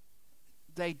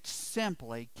 they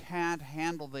simply can't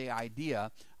handle the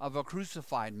idea of a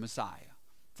crucified Messiah.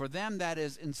 For them, that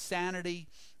is insanity.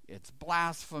 It's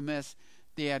blasphemous.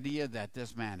 The idea that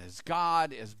this man is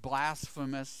God is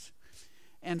blasphemous.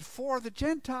 And for the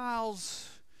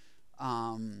Gentiles,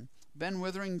 Ben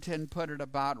Witherington put it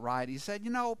about right. He said,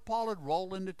 Paul would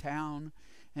roll into town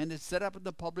and he'd sit up in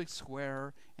the public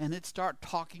square and he'd start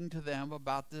talking to them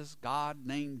about this God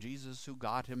named Jesus who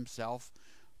got himself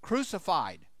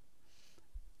crucified.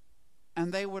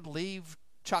 And they would leave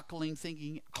chuckling,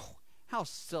 thinking, oh, how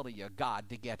silly a God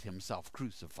to get himself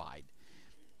crucified.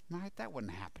 Right? That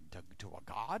wouldn't happen to a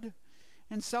God.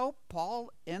 And so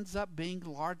Paul ends up being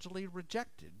largely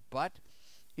rejected. But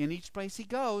in each place he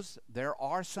goes, there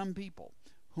are some people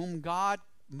whom God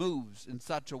moves in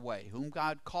such a way, whom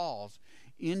God calls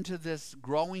into this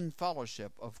growing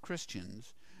fellowship of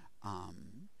Christians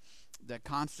that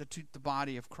constitute the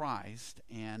body of Christ,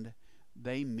 and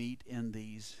they meet in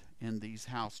these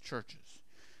house churches.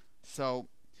 So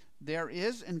there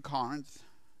is in Corinth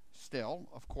still,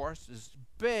 of course, this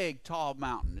big, tall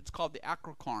mountain. It's called the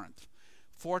Acrocorinth.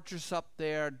 Fortress up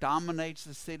there, dominates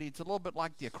the city. It's a little bit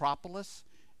like the Acropolis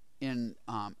in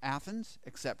Athens,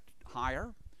 except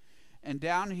higher. And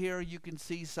down here you can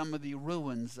see some of the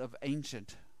ruins of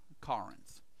ancient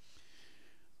Corinth.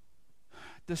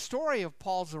 The story of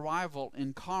Paul's arrival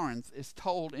in Corinth is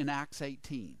told in Acts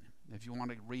 18. If you want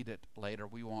to read it later,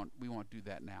 we won't do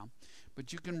that now.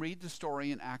 But you can read the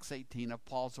story in Acts 18 of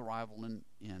Paul's arrival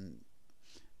in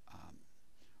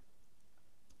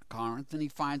Corinth, and he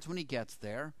finds when he gets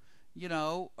there,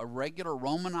 a regular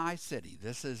Romanized city.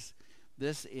 This is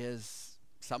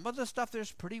some of the stuff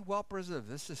there's pretty well preserved.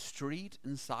 This is street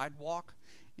and sidewalk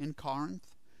in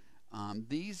Corinth.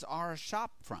 These are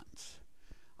shop fronts.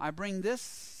 I bring this.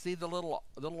 See the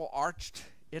little arched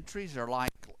entries are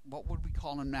like, what would we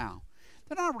call them now?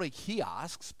 They're not really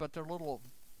kiosks, but they're little,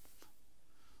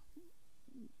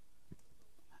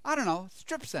 I don't know,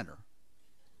 strip center.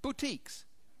 Boutiques.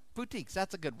 Boutiques,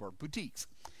 that's a good word, boutiques.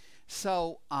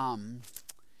 So,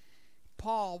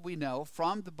 Paul, we know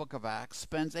from the book of Acts,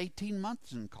 spends 18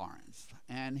 months in Corinth.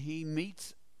 And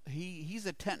he's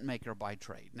a tent maker by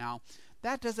trade. Now,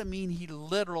 that doesn't mean he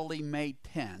literally made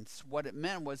tents. What it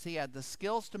meant was he had the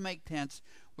skills to make tents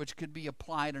which could be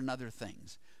applied in other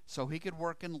things. So he could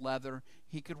work in leather,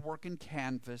 he could work in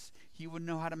canvas, he would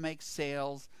know how to make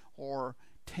sails or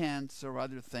tents or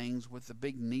other things with the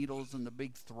big needles and the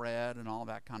big thread and all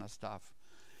that kind of stuff.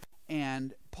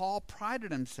 And Paul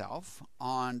prided himself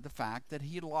on the fact that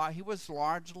he was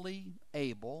largely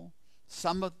able,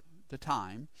 some of the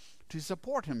time, to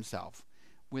support himself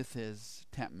with his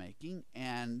tent making.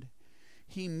 And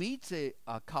he meets a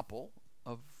couple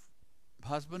of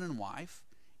husband and wife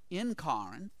in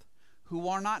Corinth who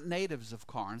are not natives of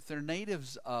Corinth. They're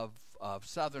natives of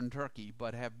southern Turkey,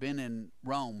 but have been in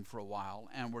Rome for a while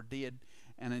and were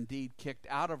indeed kicked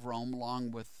out of Rome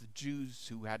along with the Jews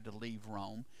who had to leave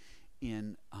Rome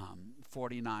in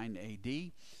 49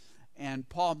 AD. And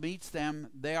Paul meets them.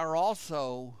 They are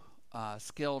also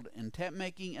skilled in tent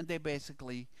making, and they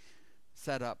basically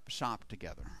set up shop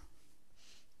together.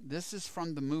 This is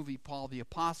from the movie Paul the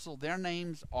Apostle. Their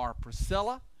names are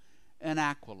Priscilla and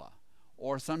Aquila,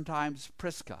 or sometimes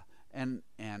Prisca and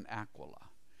Aquila.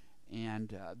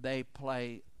 And they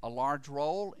play a large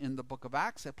role in the book of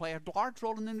Acts. They play a large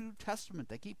role in the New Testament.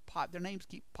 Their names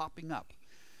keep popping up.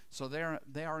 So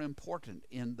they are important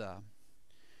in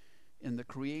the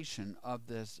creation of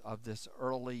this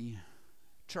early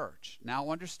church. Now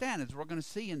understand, as we're going to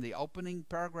see in the opening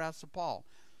paragraphs of Paul,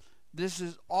 this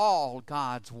is all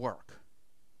God's work.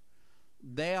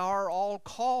 They are all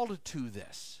called to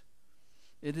this.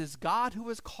 It is God who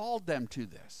has called them to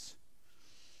this.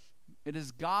 It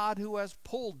is God who has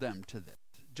pulled them to this,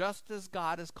 just as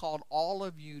God has called all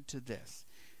of you to this.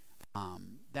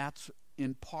 That's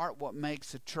in part what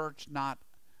makes a church not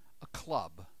a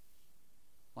club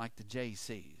like the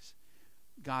JCs.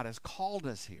 God has called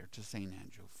us here to St.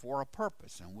 Andrew for a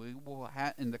purpose, and we will,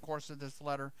 in the course of this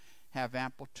letter, have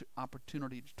ample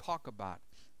opportunity to talk about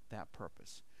that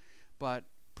purpose. But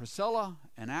Priscilla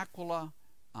and Aquila,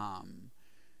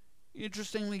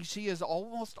 interestingly, she is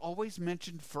almost always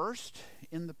mentioned first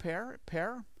in the pair,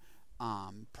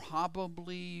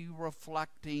 probably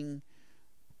reflecting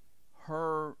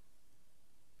her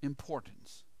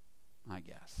importance, I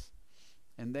guess.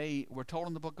 And we're told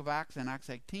in the book of Acts, in Acts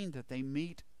 18, that they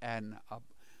meet an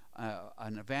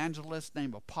evangelist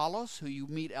named Apollos, who you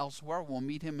meet elsewhere. We'll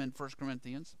meet him in 1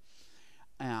 Corinthians.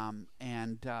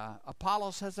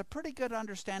 Apollos has a pretty good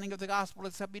understanding of the gospel,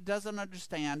 except he doesn't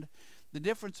understand the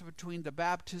difference between the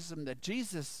baptism that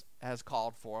Jesus has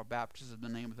called for, baptism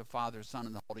in the name of the Father, Son,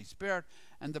 and the Holy Spirit,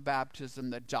 and the baptism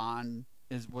that John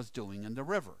was doing in the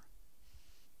river.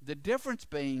 The difference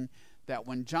being that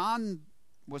when John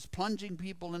was plunging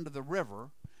people into the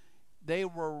river, they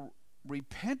were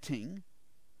repenting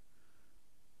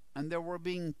and they were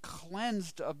being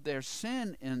cleansed of their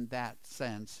sin in that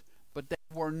sense, but they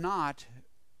were not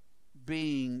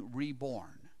being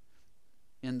reborn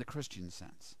in the Christian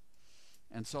sense.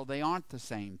 And so they aren't the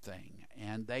same thing,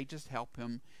 and they just help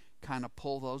him kind of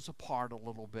pull those apart a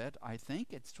little bit. I think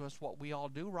it's just what we all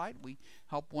do, right? We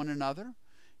help one another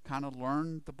kind of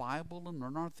learn the Bible and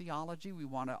learn our theology. We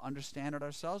want to understand it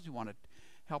ourselves. We want to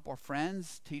help our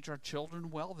friends, teach our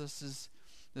children well. This is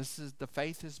the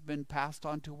faith has been passed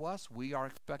on to us. We are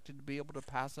expected to be able to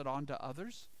pass it on to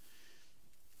others.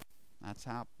 That's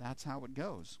how it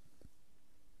goes.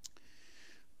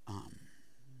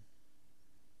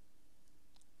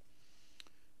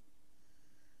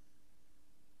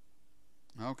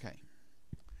 Okay.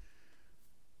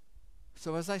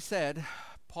 So as I said,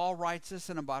 Paul writes this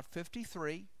in about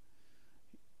 53.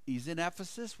 He's in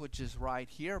Ephesus, which is right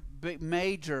here. Big,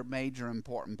 major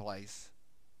important place.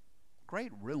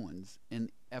 Great ruins in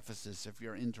Ephesus if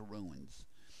you're into ruins.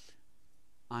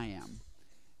 I am.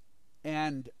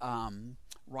 And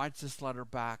writes this letter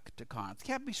back to Corinth.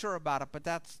 Can't be sure about it, but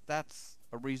that's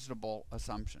a reasonable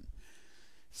assumption.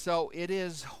 So it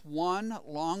is one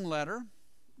long letter,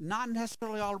 not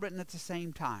necessarily all written at the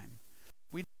same time.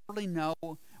 We don't really know.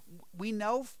 We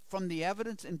know from the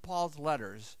evidence in Paul's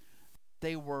letters,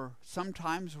 they were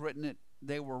sometimes written.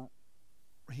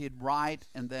 He'd write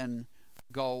and then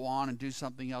go on and do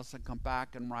something else and come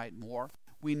back and write more.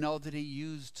 We know that he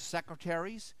used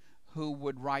secretaries who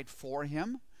would write for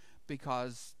him,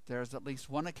 because there's at least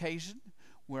one occasion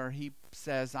where he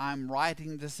says, I'm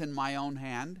writing this in my own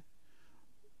hand,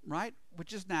 right?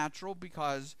 Which is natural,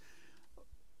 because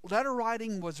letter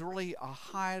writing was really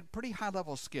a pretty high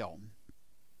level skill,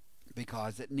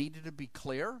 because it needed to be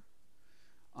clear.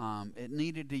 It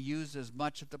needed to use as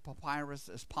much of the papyrus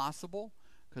as possible,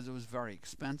 because it was very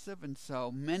expensive. And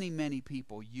so many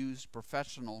people used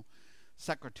professional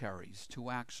secretaries to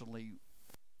actually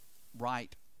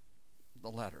write the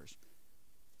letters.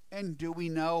 And do we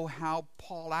know how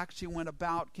Paul actually went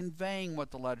about conveying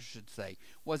what the letter should say?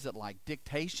 Was it like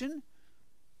dictation?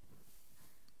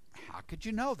 How could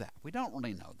you know that? We don't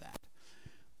really know that.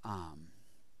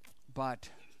 But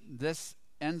this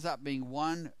ends up being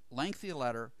one lengthy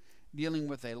letter dealing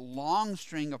with a long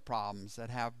string of problems that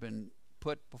have been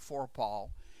put before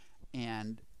Paul.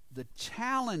 And the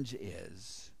challenge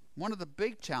is, one of the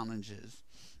big challenges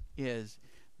is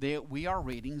that we are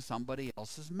reading somebody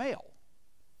else's mail.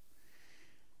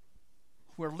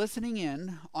 We're listening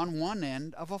in on one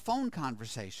end of a phone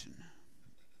conversation,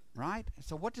 right?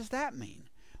 So what does that mean?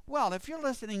 Well, if you're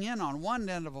listening in on one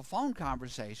end of a phone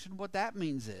conversation, what that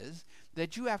means is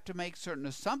that you have to make certain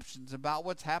assumptions about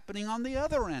what's happening on the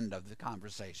other end of the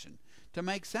conversation to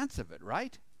make sense of it,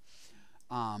 right?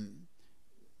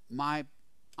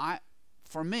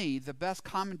 For me, the best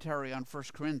commentary on 1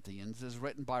 Corinthians is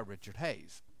written by Richard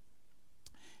Hayes.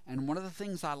 And one of the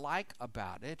things I like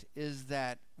about it is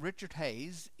that Richard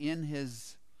Hayes,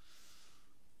 he's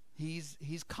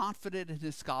confident in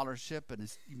his scholarship and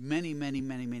his many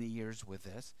years with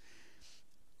this,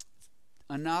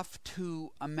 enough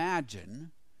to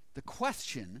imagine the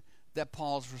question that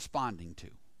Paul's responding to.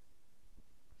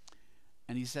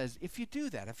 And he says, if you do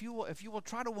that, if you will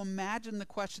try to imagine the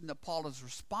question that Paul is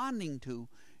responding to,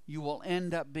 you will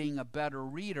end up being a better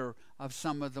reader of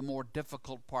some of the more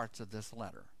difficult parts of this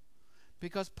letter.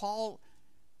 Because Paul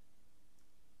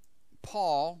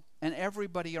and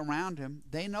everybody around him,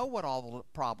 they know what all the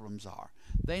problems are.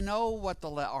 They know what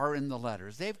are in the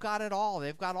letters. They've got it all.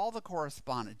 They've got all the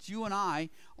correspondence. You and I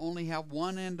only have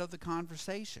one end of the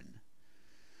conversation.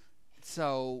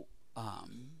 So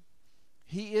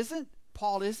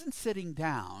Paul isn't sitting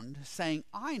down saying,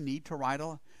 I need to write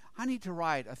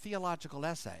a theological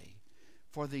essay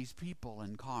for these people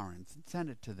in Corinth and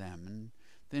send it to them, and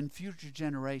then future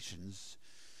generations,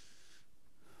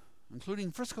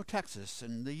 including Frisco, Texas,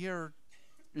 in the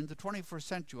 21st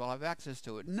century, will have access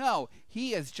to it. No,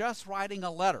 he is just writing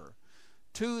a letter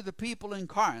to the people in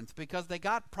Corinth because they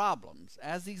got problems,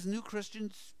 as these new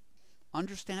Christians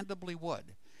understandably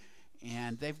would.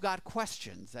 And they've got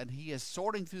questions, and he is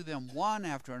sorting through them one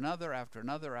after another, after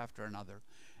another, after another.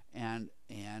 And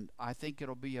I think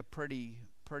it'll be a pretty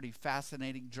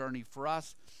fascinating journey for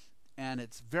us. And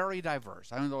it's very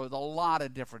diverse. I mean, there's a lot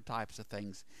of different types of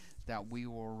things that we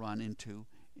will run into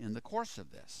in the course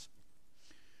of this.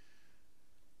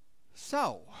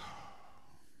 So,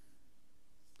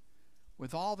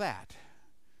 with all that,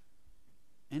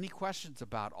 any questions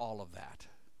about all of that?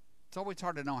 It's always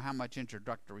hard to know how much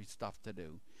introductory stuff to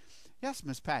do. Yes,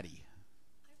 Miss Patty.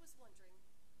 I was wondering,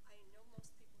 I know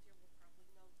most people here will probably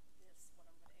know this, what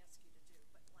I'm going to ask you to do,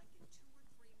 but like in 2 or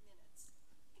 3 minutes,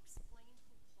 explain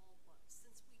who Paul was.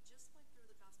 Since we just went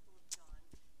through the Gospel of John,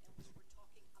 and we were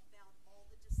talking about all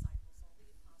the disciples, all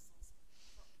the apostles,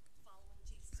 following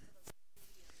Jesus for those 3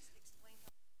 years, explain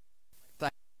how.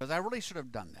 Because I really should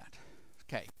have done that.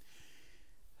 Okay.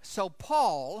 So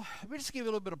Paul, let me just give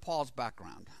you a little bit of Paul's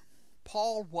background.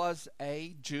 Paul was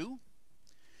a Jew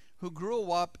who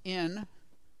grew up in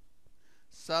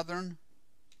southern,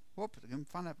 let me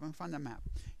find that map.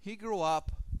 He grew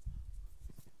up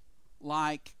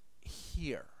like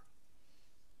here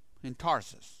in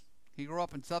Tarsus. He grew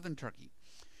up in southern Turkey.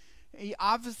 He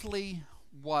obviously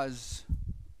was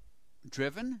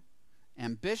driven,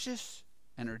 ambitious,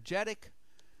 energetic,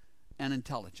 and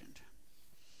intelligent.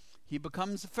 He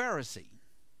becomes a Pharisee.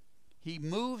 He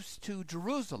moves to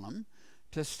Jerusalem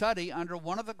to study under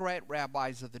one of the great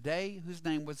rabbis of the day, whose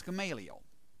name was Gamaliel.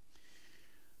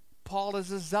 Paul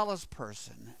is a zealous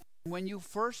person. When you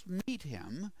first meet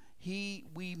him,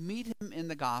 we meet him in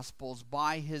the Gospels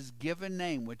by his given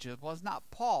name, which was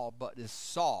not Paul, but is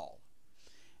Saul.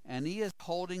 And he is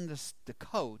holding the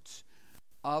coats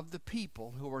of the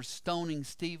people who were stoning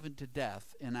Stephen to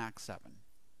death in Acts 7.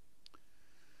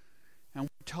 And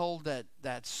we're told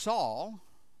that Saul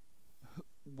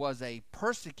was a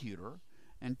persecutor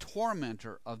and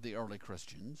tormentor of the early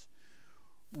Christians,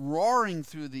 roaring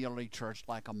through the early church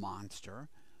like a monster.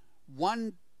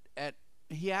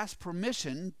 he asked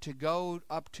permission to go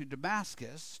up to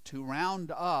Damascus to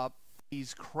round up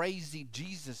these crazy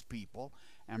Jesus people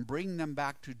and bring them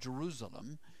back to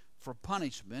Jerusalem for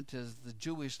punishment, as the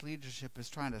Jewish leadership is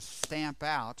trying to stamp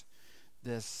out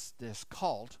this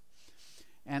cult.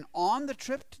 And on the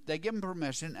trip, they give him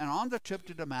permission, and on the trip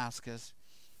to Damascus,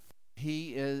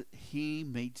 he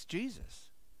meets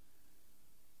Jesus.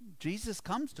 Jesus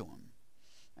comes to him,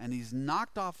 and he's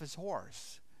knocked off his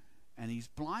horse, and he's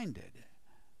blinded,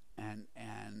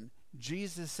 and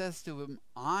Jesus says to him,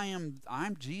 I'm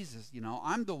Jesus,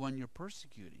 I'm the one you're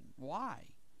persecuting. Why?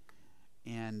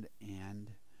 And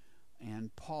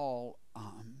Paul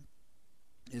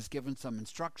is given some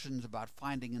instructions about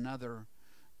finding another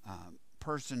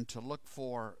person to look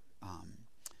for,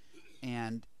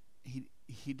 and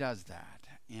he does that,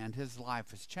 and his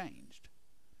life is changed,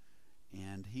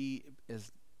 and he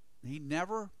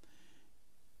never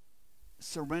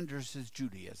surrenders his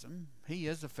Judaism. He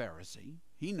is a Pharisee.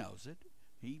 He knows it.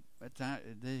 He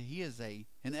is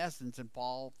in essence,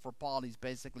 for Paul, he's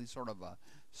basically sort of a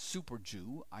super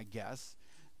Jew, I guess,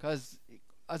 because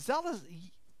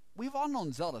we've all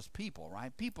known zealous people,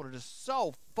 right? People are just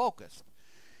so focused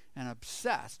and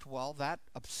obsessed. Well, that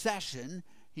obsession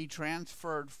he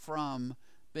transferred from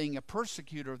being a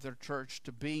persecutor of their church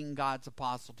to being God's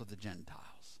apostle to the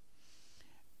Gentiles.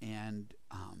 And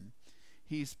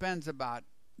he spends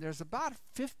there's about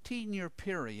a 15-year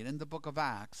period in the book of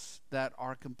Acts that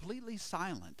are completely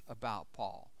silent about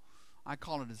Paul. I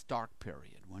call it his dark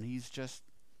period, when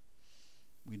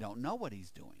we don't know what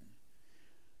he's doing.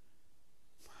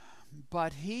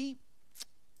 But he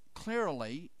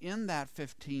clearly, in that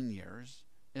 15 years,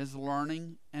 is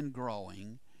learning and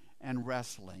growing and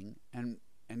wrestling, and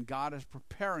God is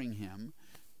preparing him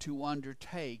to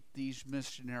undertake these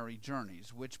missionary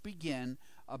journeys, which begin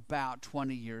about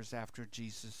 20 years after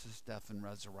Jesus' death and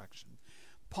resurrection.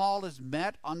 Paul is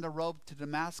met on the road to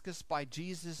Damascus by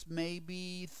Jesus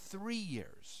maybe 3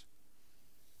 years.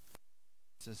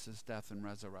 Jesus' death and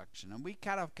resurrection. And we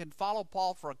kind of can follow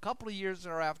Paul for a couple of years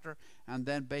thereafter and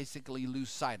then basically lose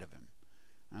sight of him.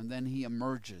 And then he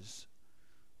emerges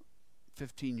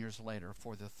 15 years later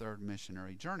for the third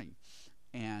missionary journey.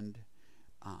 And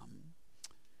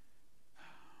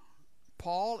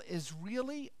Paul is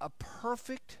really a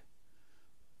perfect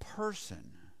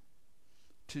person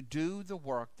to do the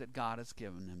work that God has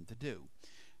given him to do.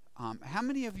 How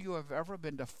many of you have ever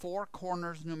been to Four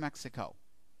Corners, New Mexico?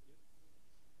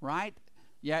 Right?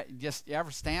 Yeah, you ever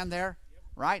stand there?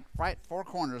 Yep. Right, Four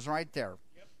Corners right there.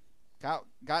 Yep.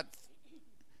 Got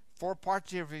four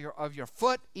parts of your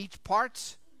foot, each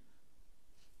part's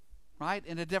right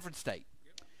in a different state.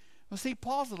 Yep. Well, see,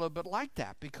 Paul's a little bit like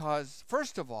that because,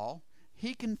 first of all,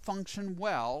 he can function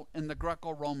well in the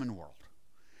Greco-Roman world.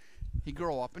 He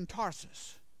grew up in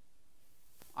Tarsus.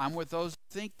 I'm with those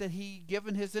who think that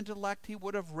given his intellect, he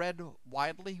would have read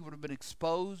widely. He would have been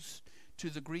exposed to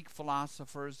the Greek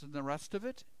philosophers and the rest of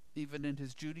it, even in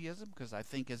his Judaism, because I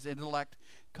think his intellect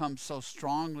comes so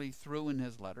strongly through in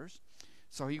his letters.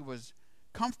 So he was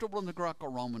comfortable in the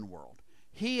Greco-Roman world.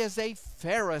 He is a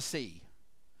Pharisee.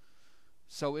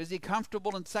 So is he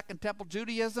comfortable in Second Temple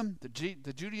Judaism,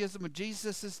 the Judaism of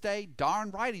Jesus' day?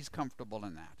 Darn right he's comfortable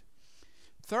in that.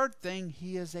 Third thing,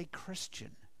 he is a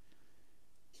Christian.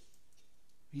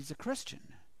 He's a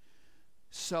Christian.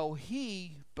 So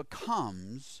he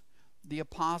becomes the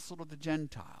apostle of the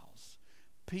Gentiles.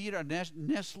 Peter,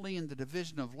 initially in the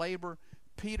division of labor,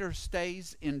 Peter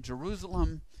stays in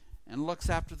Jerusalem and looks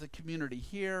after the community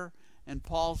here, and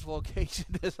Paul's vocation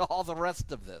is all the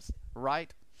rest of this,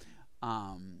 right?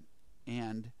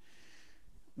 And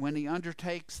when he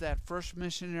undertakes that first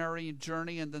missionary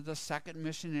journey and then the second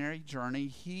missionary journey,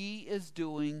 he is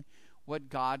doing what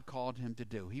God called him to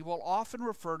do. He will often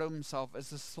refer to himself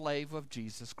as a slave of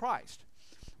Jesus Christ.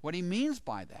 What he means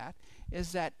by that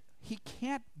is that he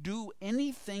can't do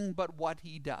anything but what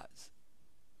he does.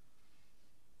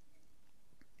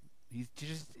 He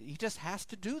just has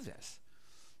to do this.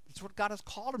 That's what God has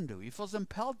called him to. He feels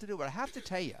impelled to do it. I have to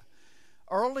tell you,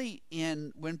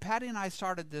 when Patty and I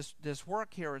started this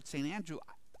work here at St. Andrew,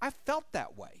 I felt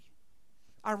that way.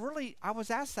 I was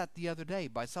asked that the other day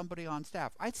by somebody on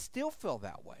staff. I still feel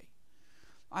that way.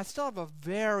 I still have a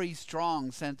very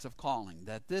strong sense of calling,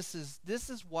 that this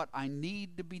is what I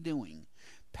need to be doing.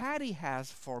 Patty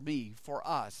has for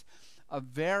us, a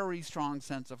very strong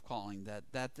sense of calling,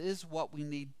 that is what we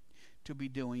need to be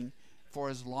doing for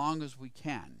as long as we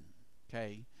can,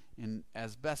 okay, in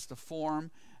as best a form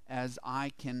as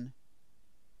I can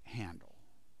handle.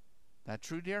 That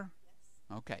true, dear?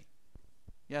 Yes. Okay.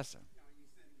 Yes, sir. Now, you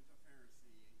said he was a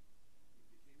Pharisee. He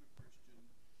became a Christian.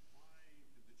 Why did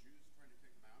the Jews try to take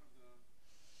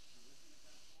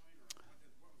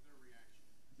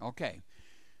Okay,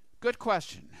 good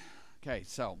question. Okay,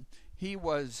 so he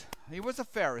was a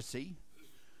Pharisee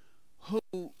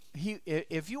who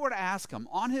if you were to ask him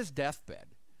on his deathbed,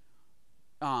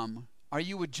 are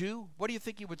you a Jew? What do you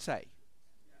think he would say?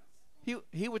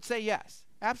 He would say yes.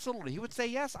 Absolutely. He would say,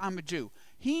 yes, I'm a Jew.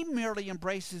 He merely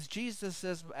embraces Jesus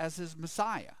as his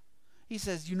Messiah. He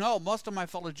says, most of my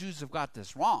fellow Jews have got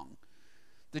this wrong.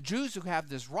 The Jews who have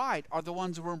this right are the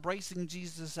ones who are embracing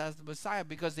Jesus as the Messiah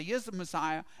because he is the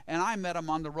Messiah, and I met him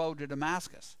on the road to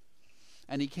Damascus.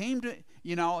 And he came to,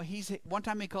 one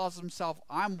time he calls himself,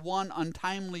 I'm one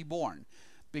untimely born,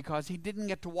 because he didn't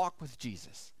get to walk with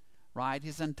Jesus. Right?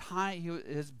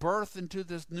 His birth into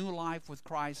this new life with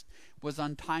Christ was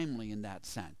untimely in that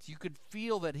sense. You could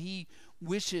feel that he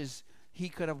wishes he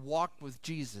could have walked with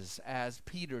Jesus as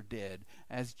Peter did,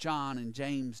 as John and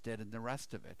James did, and the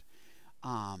rest of it.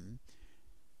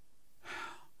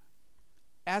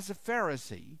 As a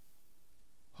Pharisee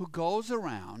who goes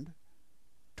around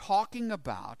talking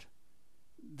about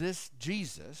this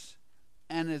Jesus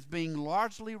and is being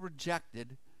largely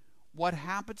rejected, what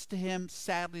happens to him,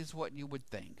 sadly, is what you would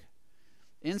think.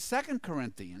 In 2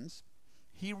 Corinthians,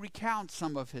 he recounts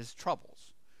some of his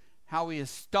troubles. How he is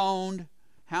stoned,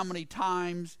 how many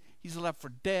times he's left for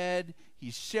dead,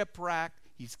 he's shipwrecked,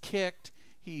 he's kicked,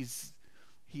 he's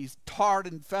tarred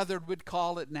and feathered, we'd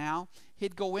call it now.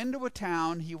 He'd go into a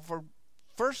town, he would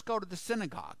first go to the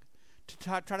synagogue to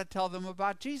try to tell them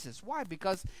about Jesus. Why?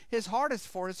 Because his heart is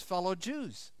for his fellow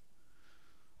Jews.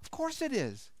 Of course it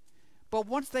is. But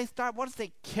once they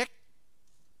kick,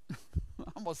 I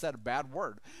almost said a bad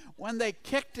word, when they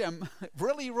kicked him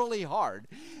really, really hard,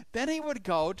 then he would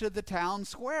go to the town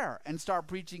square and start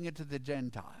preaching it to the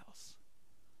Gentiles,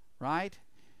 right?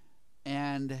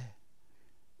 And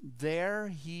there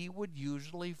he would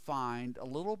usually find a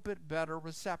little bit better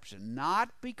reception,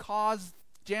 not because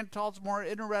Gentiles were more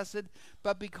interested,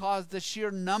 but because the sheer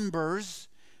numbers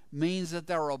means that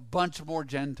there are a bunch more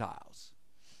Gentiles.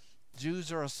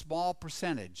 Jews are a small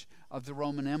percentage of the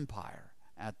Roman Empire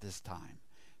at this time.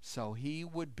 So he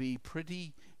would be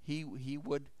he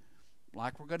would,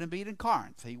 like we're going to meet in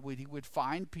Corinth, he would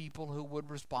find people who would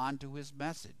respond to his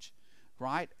message,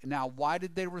 right? Now, why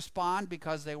did they respond?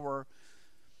 Because they were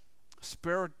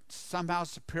somehow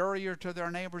superior to their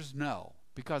neighbors? No,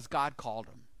 because God called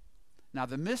them. Now,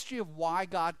 the mystery of why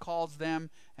God calls them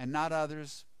and not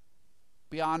others,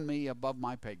 beyond me, above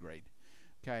my pay grade,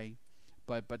 okay?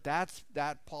 But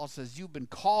that Paul says, you've been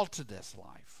called to this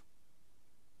life.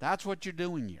 That's what you're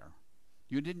doing here.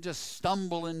 You didn't just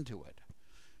stumble into it.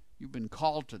 You've been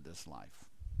called to this life.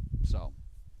 So,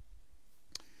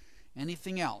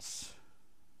 anything else?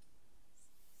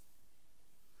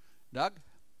 Doug?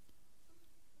 Who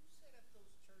set up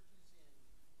those churches in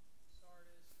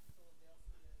Sardis, Philadelphia,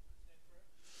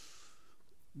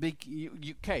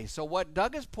 etc.? Okay, so what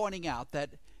Doug is pointing out,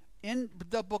 that in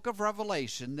the book of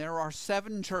Revelation, there are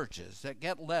 7 churches that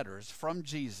get letters from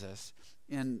Jesus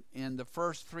in the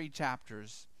first 3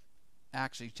 chapters,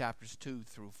 actually chapters 2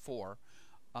 through 4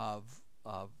 of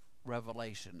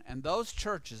Revelation. And those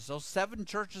churches, those 7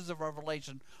 churches of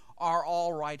Revelation, are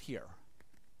all right here.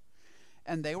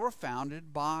 And they were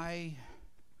founded by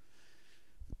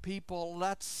people,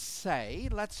 let's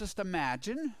just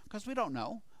imagine, because we don't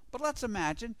know, but let's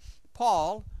imagine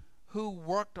Paul, who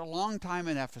worked a long time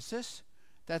in Ephesus,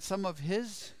 that some of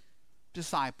his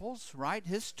disciples, right,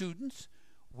 his students,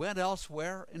 went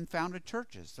elsewhere and founded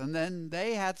churches. And then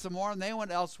they had some more, and they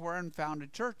went elsewhere and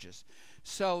founded churches.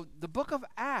 So the book of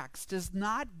Acts does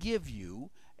not give you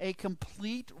a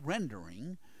complete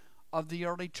rendering of the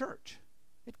early church.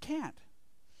 It can't.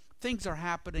 Things are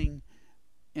happening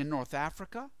in North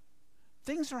Africa.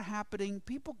 Things are happening,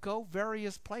 people go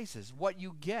various places. What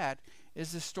you get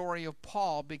is the story of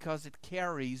Paul because it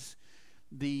carries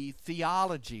the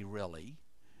theology, really,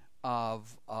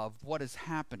 of what is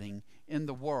happening in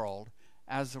the world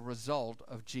as a result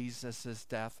of Jesus'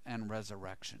 death and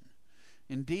resurrection.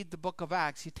 Indeed, the book of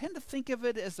Acts, you tend to think of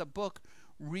it as a book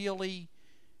really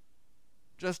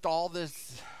just all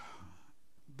this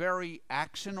very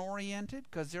action-oriented,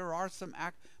 because there are some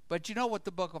but you know what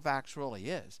the book of Acts really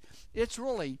is? It's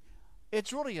really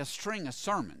a string of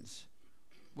sermons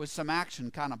with some action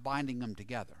kind of binding them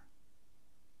together.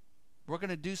 We're going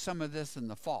to do some of this in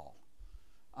the fall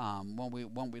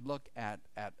when we look at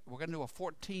we're going to do a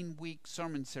 14-week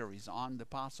sermon series on the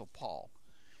Apostle Paul,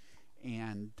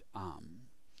 and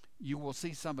you will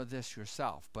see some of this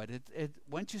yourself. But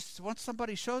once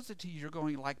somebody shows it to you, you're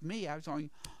going like me. I was going,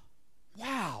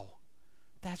 wow,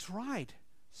 that's right.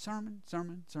 Sermon.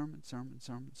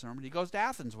 He goes to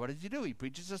Athens. What does he do? He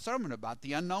preaches a sermon about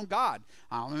the unknown God.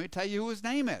 Let me tell you who his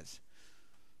name is.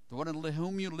 The one in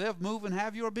whom you live, move, and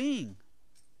have your being.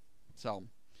 So,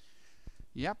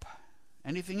 yep.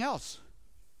 Anything else?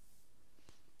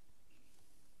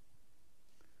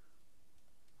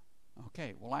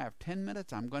 Okay, well, I have 10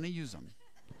 minutes. I'm going to use them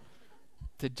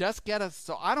to just get us.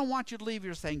 So I don't want you to leave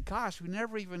here saying, gosh, we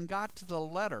never even got to the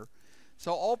letter.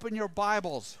 So open your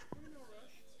Bibles.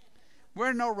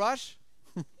 We're in no rush.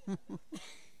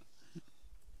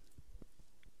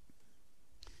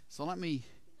 So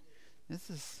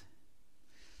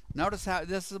notice how,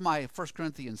 this is my 1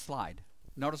 Corinthians slide.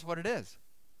 Notice what it is.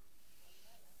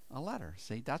 A letter.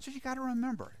 See, that's what you got to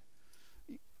remember.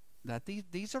 That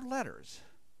these are letters.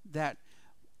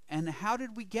 And how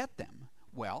did we get them?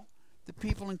 Well, the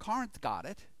people in Corinth got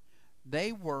it.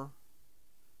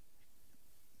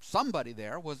 Somebody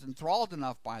there was enthralled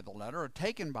enough by the letter or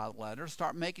taken by the letter,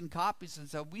 start making copies and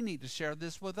said, we need to share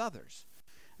this with others.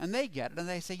 And they get it and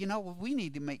they say, we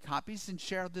need to make copies and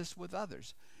share this with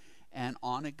others. And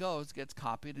on it goes, gets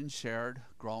copied and shared,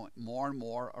 growing more and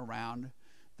more around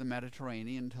the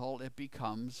Mediterranean until it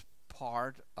becomes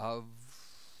part of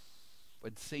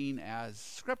what's seen as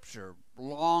scripture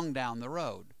long down the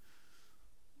road.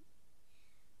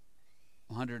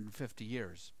 150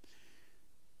 years.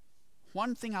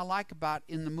 One thing I like about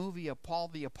in the movie of Paul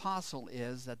the Apostle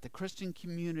is that the Christian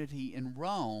community in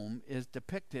Rome is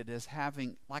depicted as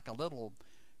having like a little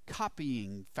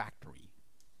copying factory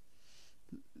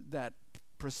that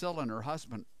Priscilla and her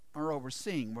husband are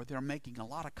overseeing, where they're making a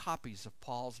lot of copies of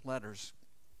Paul's letters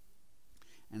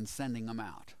and sending them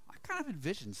out. I kind of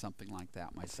envisioned something like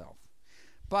that myself.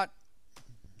 But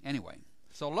anyway,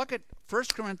 so look at 1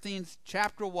 Corinthians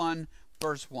chapter 1,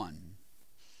 verse 1.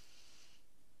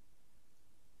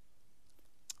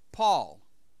 Paul,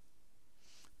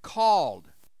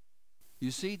 called.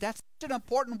 You see, that's an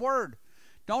important word.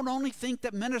 Don't only think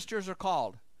that ministers are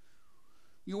called.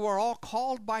 You are all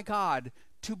called by God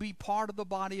to be part of the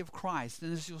body of Christ.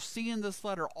 And as you'll see in this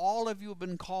letter, all of you have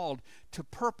been called to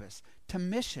purpose, to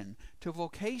mission, to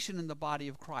vocation in the body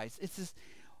of Christ. It's this,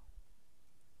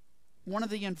 one of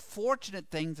the unfortunate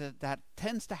things that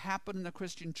tends to happen in the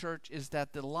Christian church is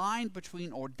that the line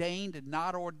between ordained and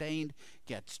not ordained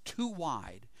gets too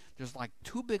wide. There's like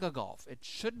too big a gulf. It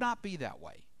should not be that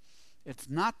way. It's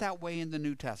not that way in the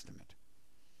New Testament.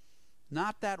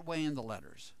 Not that way in the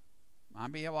letters.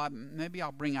 Maybe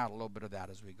I'll bring out a little bit of that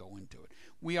as we go into it.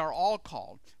 We are all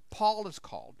called. Paul is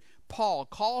called. Paul,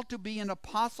 called to be an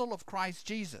apostle of Christ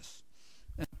Jesus.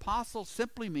 An apostle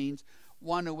simply means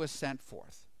one who was sent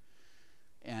forth.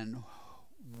 And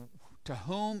to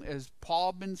whom is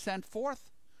Paul been sent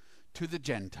forth? To the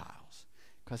Gentiles.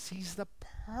 Because he's the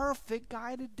perfect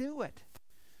guy to do it.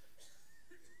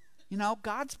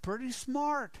 God's pretty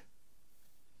smart.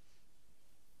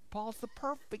 Paul's the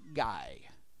perfect guy.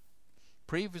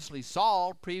 Previously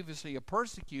Saul, previously a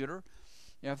persecutor.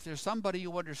 If there's somebody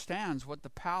who understands what the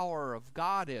power of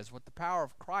God is, what the power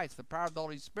of Christ, the power of the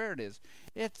Holy Spirit is,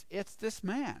 it's this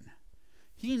man.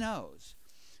 He knows.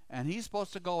 And he's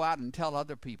supposed to go out and tell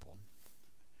other people.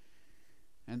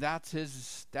 And that's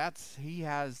his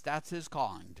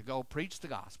calling, to go preach the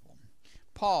gospel.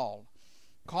 Paul,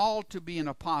 called to be an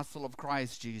apostle of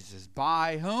Christ Jesus.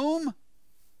 By whom?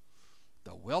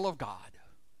 The will of God.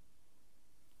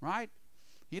 Right?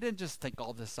 He didn't just think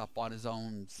all this up on his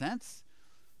own sense.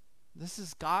 This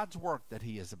is God's work that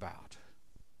he is about.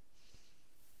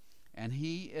 And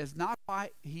he is not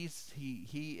he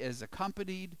is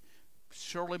accompanied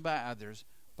surely by others,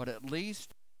 but at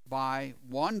least by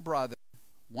one brother,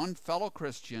 one fellow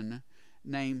Christian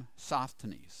named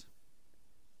Sosthenes,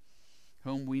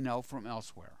 whom we know from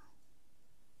elsewhere.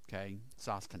 Okay,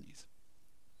 Sosthenes.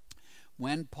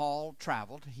 When Paul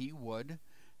traveled, he would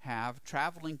have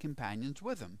traveling companions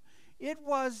with him. It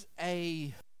was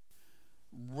a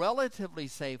relatively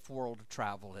safe world to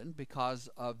travel in because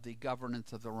of the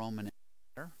governance of the Roman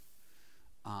Empire.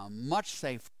 Much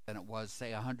safer than it was,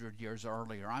 say, 100 years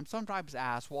earlier. I'm sometimes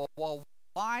asked, well,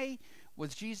 why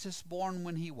was Jesus born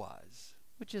when he was?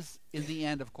 Which is, in the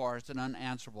end, of course, an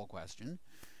unanswerable question.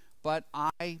 But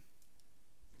I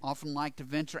often like to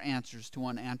venture answers to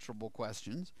unanswerable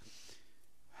questions.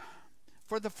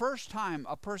 For the first time,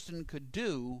 a person could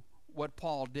do what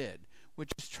Paul did,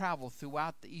 which is travel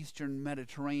throughout the eastern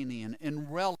Mediterranean in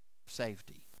relative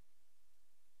safety.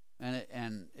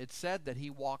 And it said that he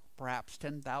walked perhaps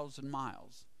 10,000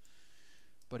 miles.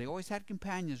 But he always had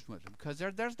companions with him, because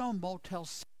there's no Motel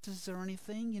 6s or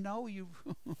anything,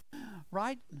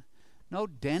 right? No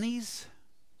Denny's.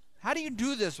 How do you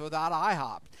do this without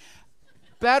IHOP?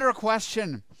 Better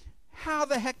question, how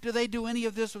the heck do they do any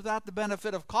of this without the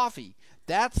benefit of coffee?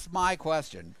 That's my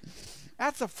question.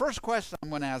 That's the first question I'm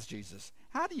going to ask Jesus.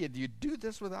 How do you do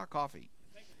this without coffee?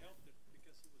 I think it helped it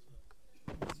because he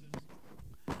was a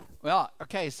citizen. Well,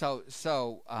 okay,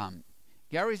 so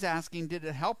Gary's asking, did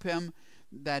it help him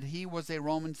that he was a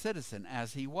Roman citizen,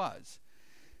 as he was?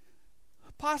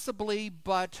 Possibly,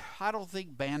 but I don't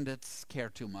think bandits care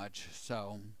too much.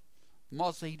 So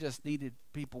mostly he just needed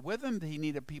people with him. He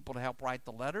needed people to help write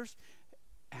the letters.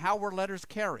 How were letters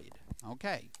carried?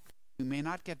 Okay, we may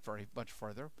not get very much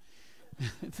further.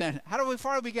 Then how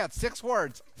far do we get? 6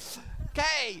 words.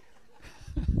 Okay.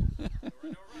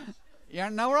 Yeah,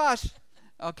 no rush.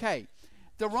 Okay.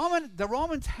 The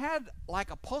Romans had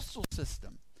like a postal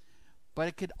system, but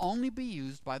it could only be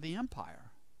used by the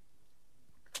empire,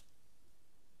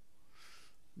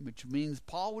 which means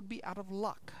Paul would be out of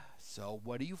luck. So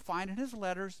what do you find in his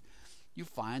letters? You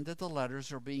find that the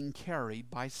letters are being carried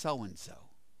by so-and-so.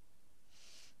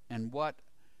 And what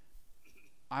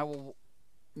I will,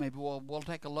 maybe we'll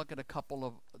take a look at a couple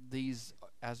of these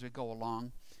as we go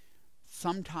along.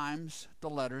 Sometimes the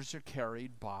letters are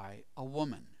carried by a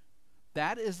woman.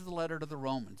 That is the letter to the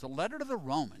Romans. The letter to the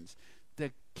Romans,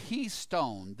 the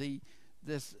keystone,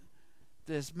 this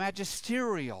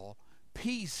magisterial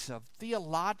piece of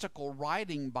theological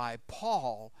writing by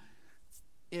Paul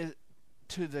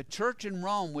to the church in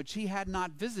Rome, which he had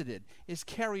not visited, is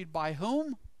carried by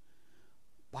whom?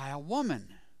 By a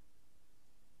woman.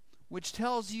 Which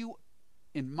tells you,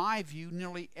 in my view,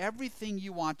 nearly everything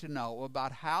you want to know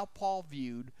about how Paul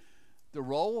viewed the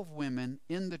role of women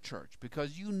in the church.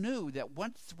 Because you knew that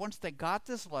once they got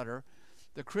this letter,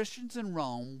 the Christians in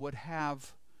Rome would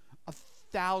have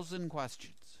 1,000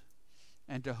 questions.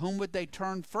 And to whom would they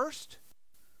turn first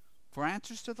for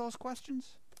answers to those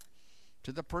questions?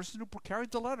 To the person who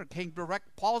carried the letter, came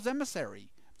direct, Paul's emissary,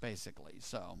 basically.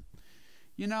 So,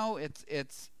 you know, it's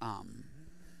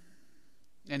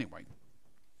anyway.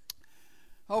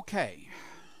 Okay.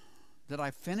 Did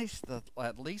I finish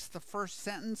at least the first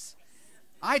sentence?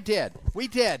 I did. We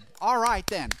did. All right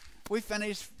then. We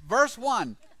finished verse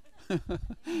 1.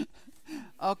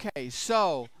 Okay,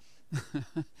 so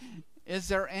is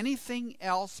there anything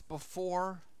else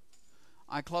before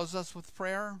I close us with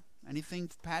prayer? Anything,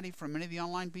 Patty, from any of the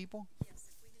online people? Yes,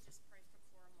 if we could just pray for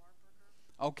Cora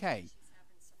Marburger. Okay. She's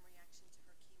having some reaction to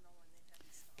her chemo and they've had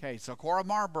to stop. Okay, so Cora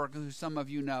Marburger, who some of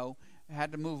you know,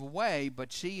 had to move away,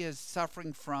 but she is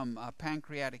suffering from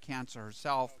pancreatic cancer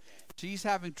herself. She's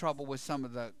having trouble with some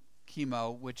of the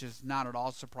chemo, which is not at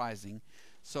all surprising.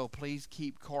 So please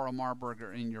keep Cora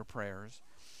Marburger in your prayers.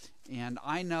 And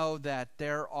I know that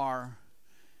there are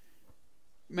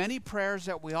many prayers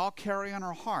that we all carry on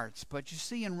our hearts. But you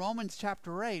see, in Romans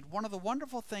chapter 8, one of the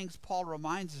wonderful things Paul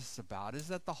reminds us about is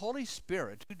that the Holy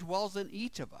Spirit, who dwells in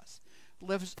each of us,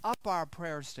 lifts up our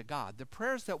prayers to God. The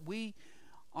prayers that we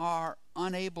are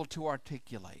unable to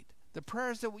articulate. The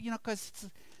prayers that, because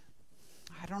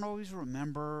I don't always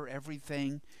remember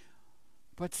everything.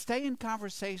 But stay in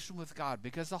conversation with God,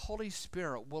 because the Holy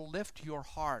Spirit will lift your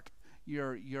heart,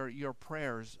 your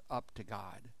prayers up to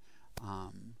God.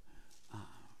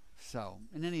 So,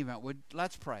 in any event,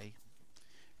 let's pray.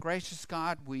 Gracious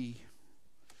God, we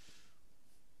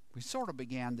sort of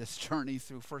began this journey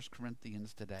through 1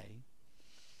 Corinthians today.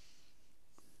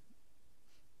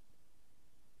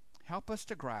 Help us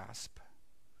to grasp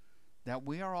that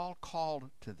we are all called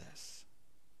to this.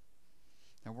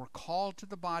 That we're called to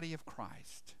the body of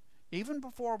Christ. Even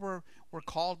before we're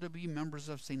called to be members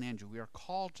of St. Andrew, we are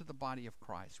called to the body of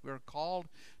Christ. We are called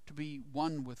to be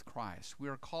one with Christ. We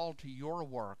are called to your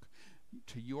work,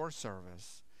 to your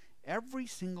service. Every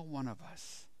single one of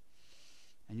us.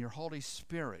 And your Holy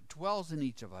Spirit dwells in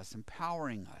each of us,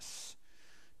 empowering us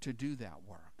to do that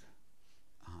work.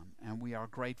 And we are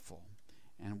grateful.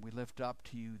 And we lift up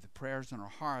to you the prayers in our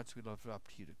hearts. We lift up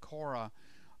to you to Cora.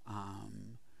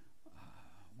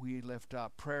 We lift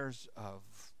up prayers of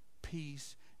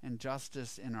peace and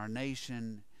justice in our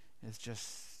nation. It's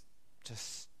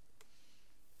just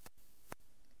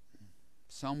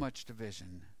so much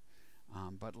division.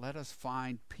 But let us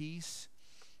find peace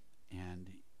and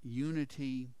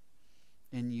unity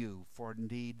in you, for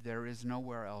indeed there is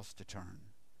nowhere else to turn.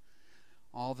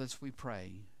 All this we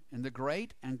pray in the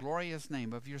great and glorious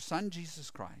name of your Son, Jesus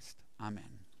Christ.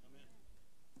 Amen.